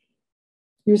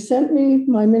 You sent me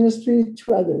my ministry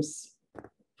to others,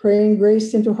 praying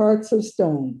grace into hearts of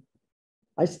stone.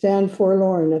 I stand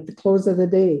forlorn at the close of the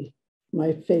day,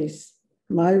 my face,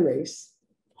 my race,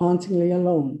 hauntingly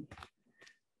alone.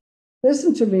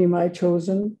 Listen to me, my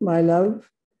chosen, my love.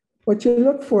 What you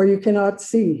look for, you cannot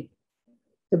see.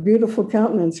 The beautiful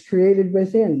countenance created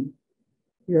within.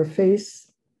 Your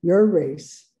face, your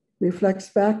race, reflects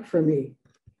back for me.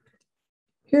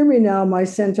 Hear me now, my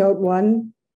sent out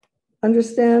one.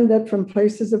 Understand that from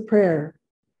places of prayer,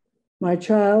 my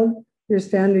child, you're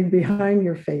standing behind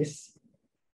your face.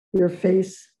 Your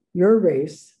face, your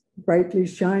race, brightly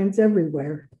shines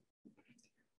everywhere.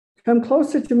 Come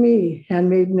closer to me,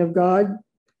 handmaiden of God.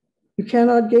 You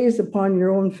cannot gaze upon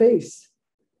your own face.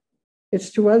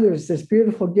 It's to others this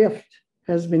beautiful gift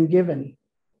has been given.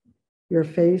 Your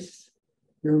face,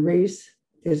 your race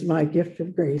is my gift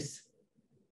of grace.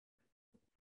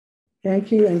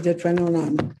 Thank you, and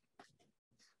Detwenonan.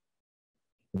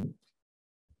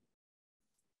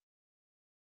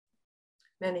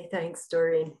 Many thanks,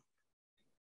 Doreen.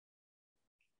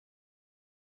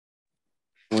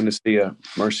 I want to say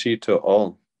merci to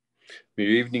all. May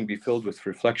your evening be filled with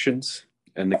reflections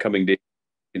and the coming day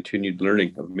continued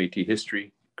learning of Métis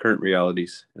history, current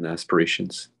realities, and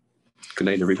aspirations. Good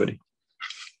night, everybody.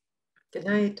 Good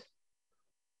night.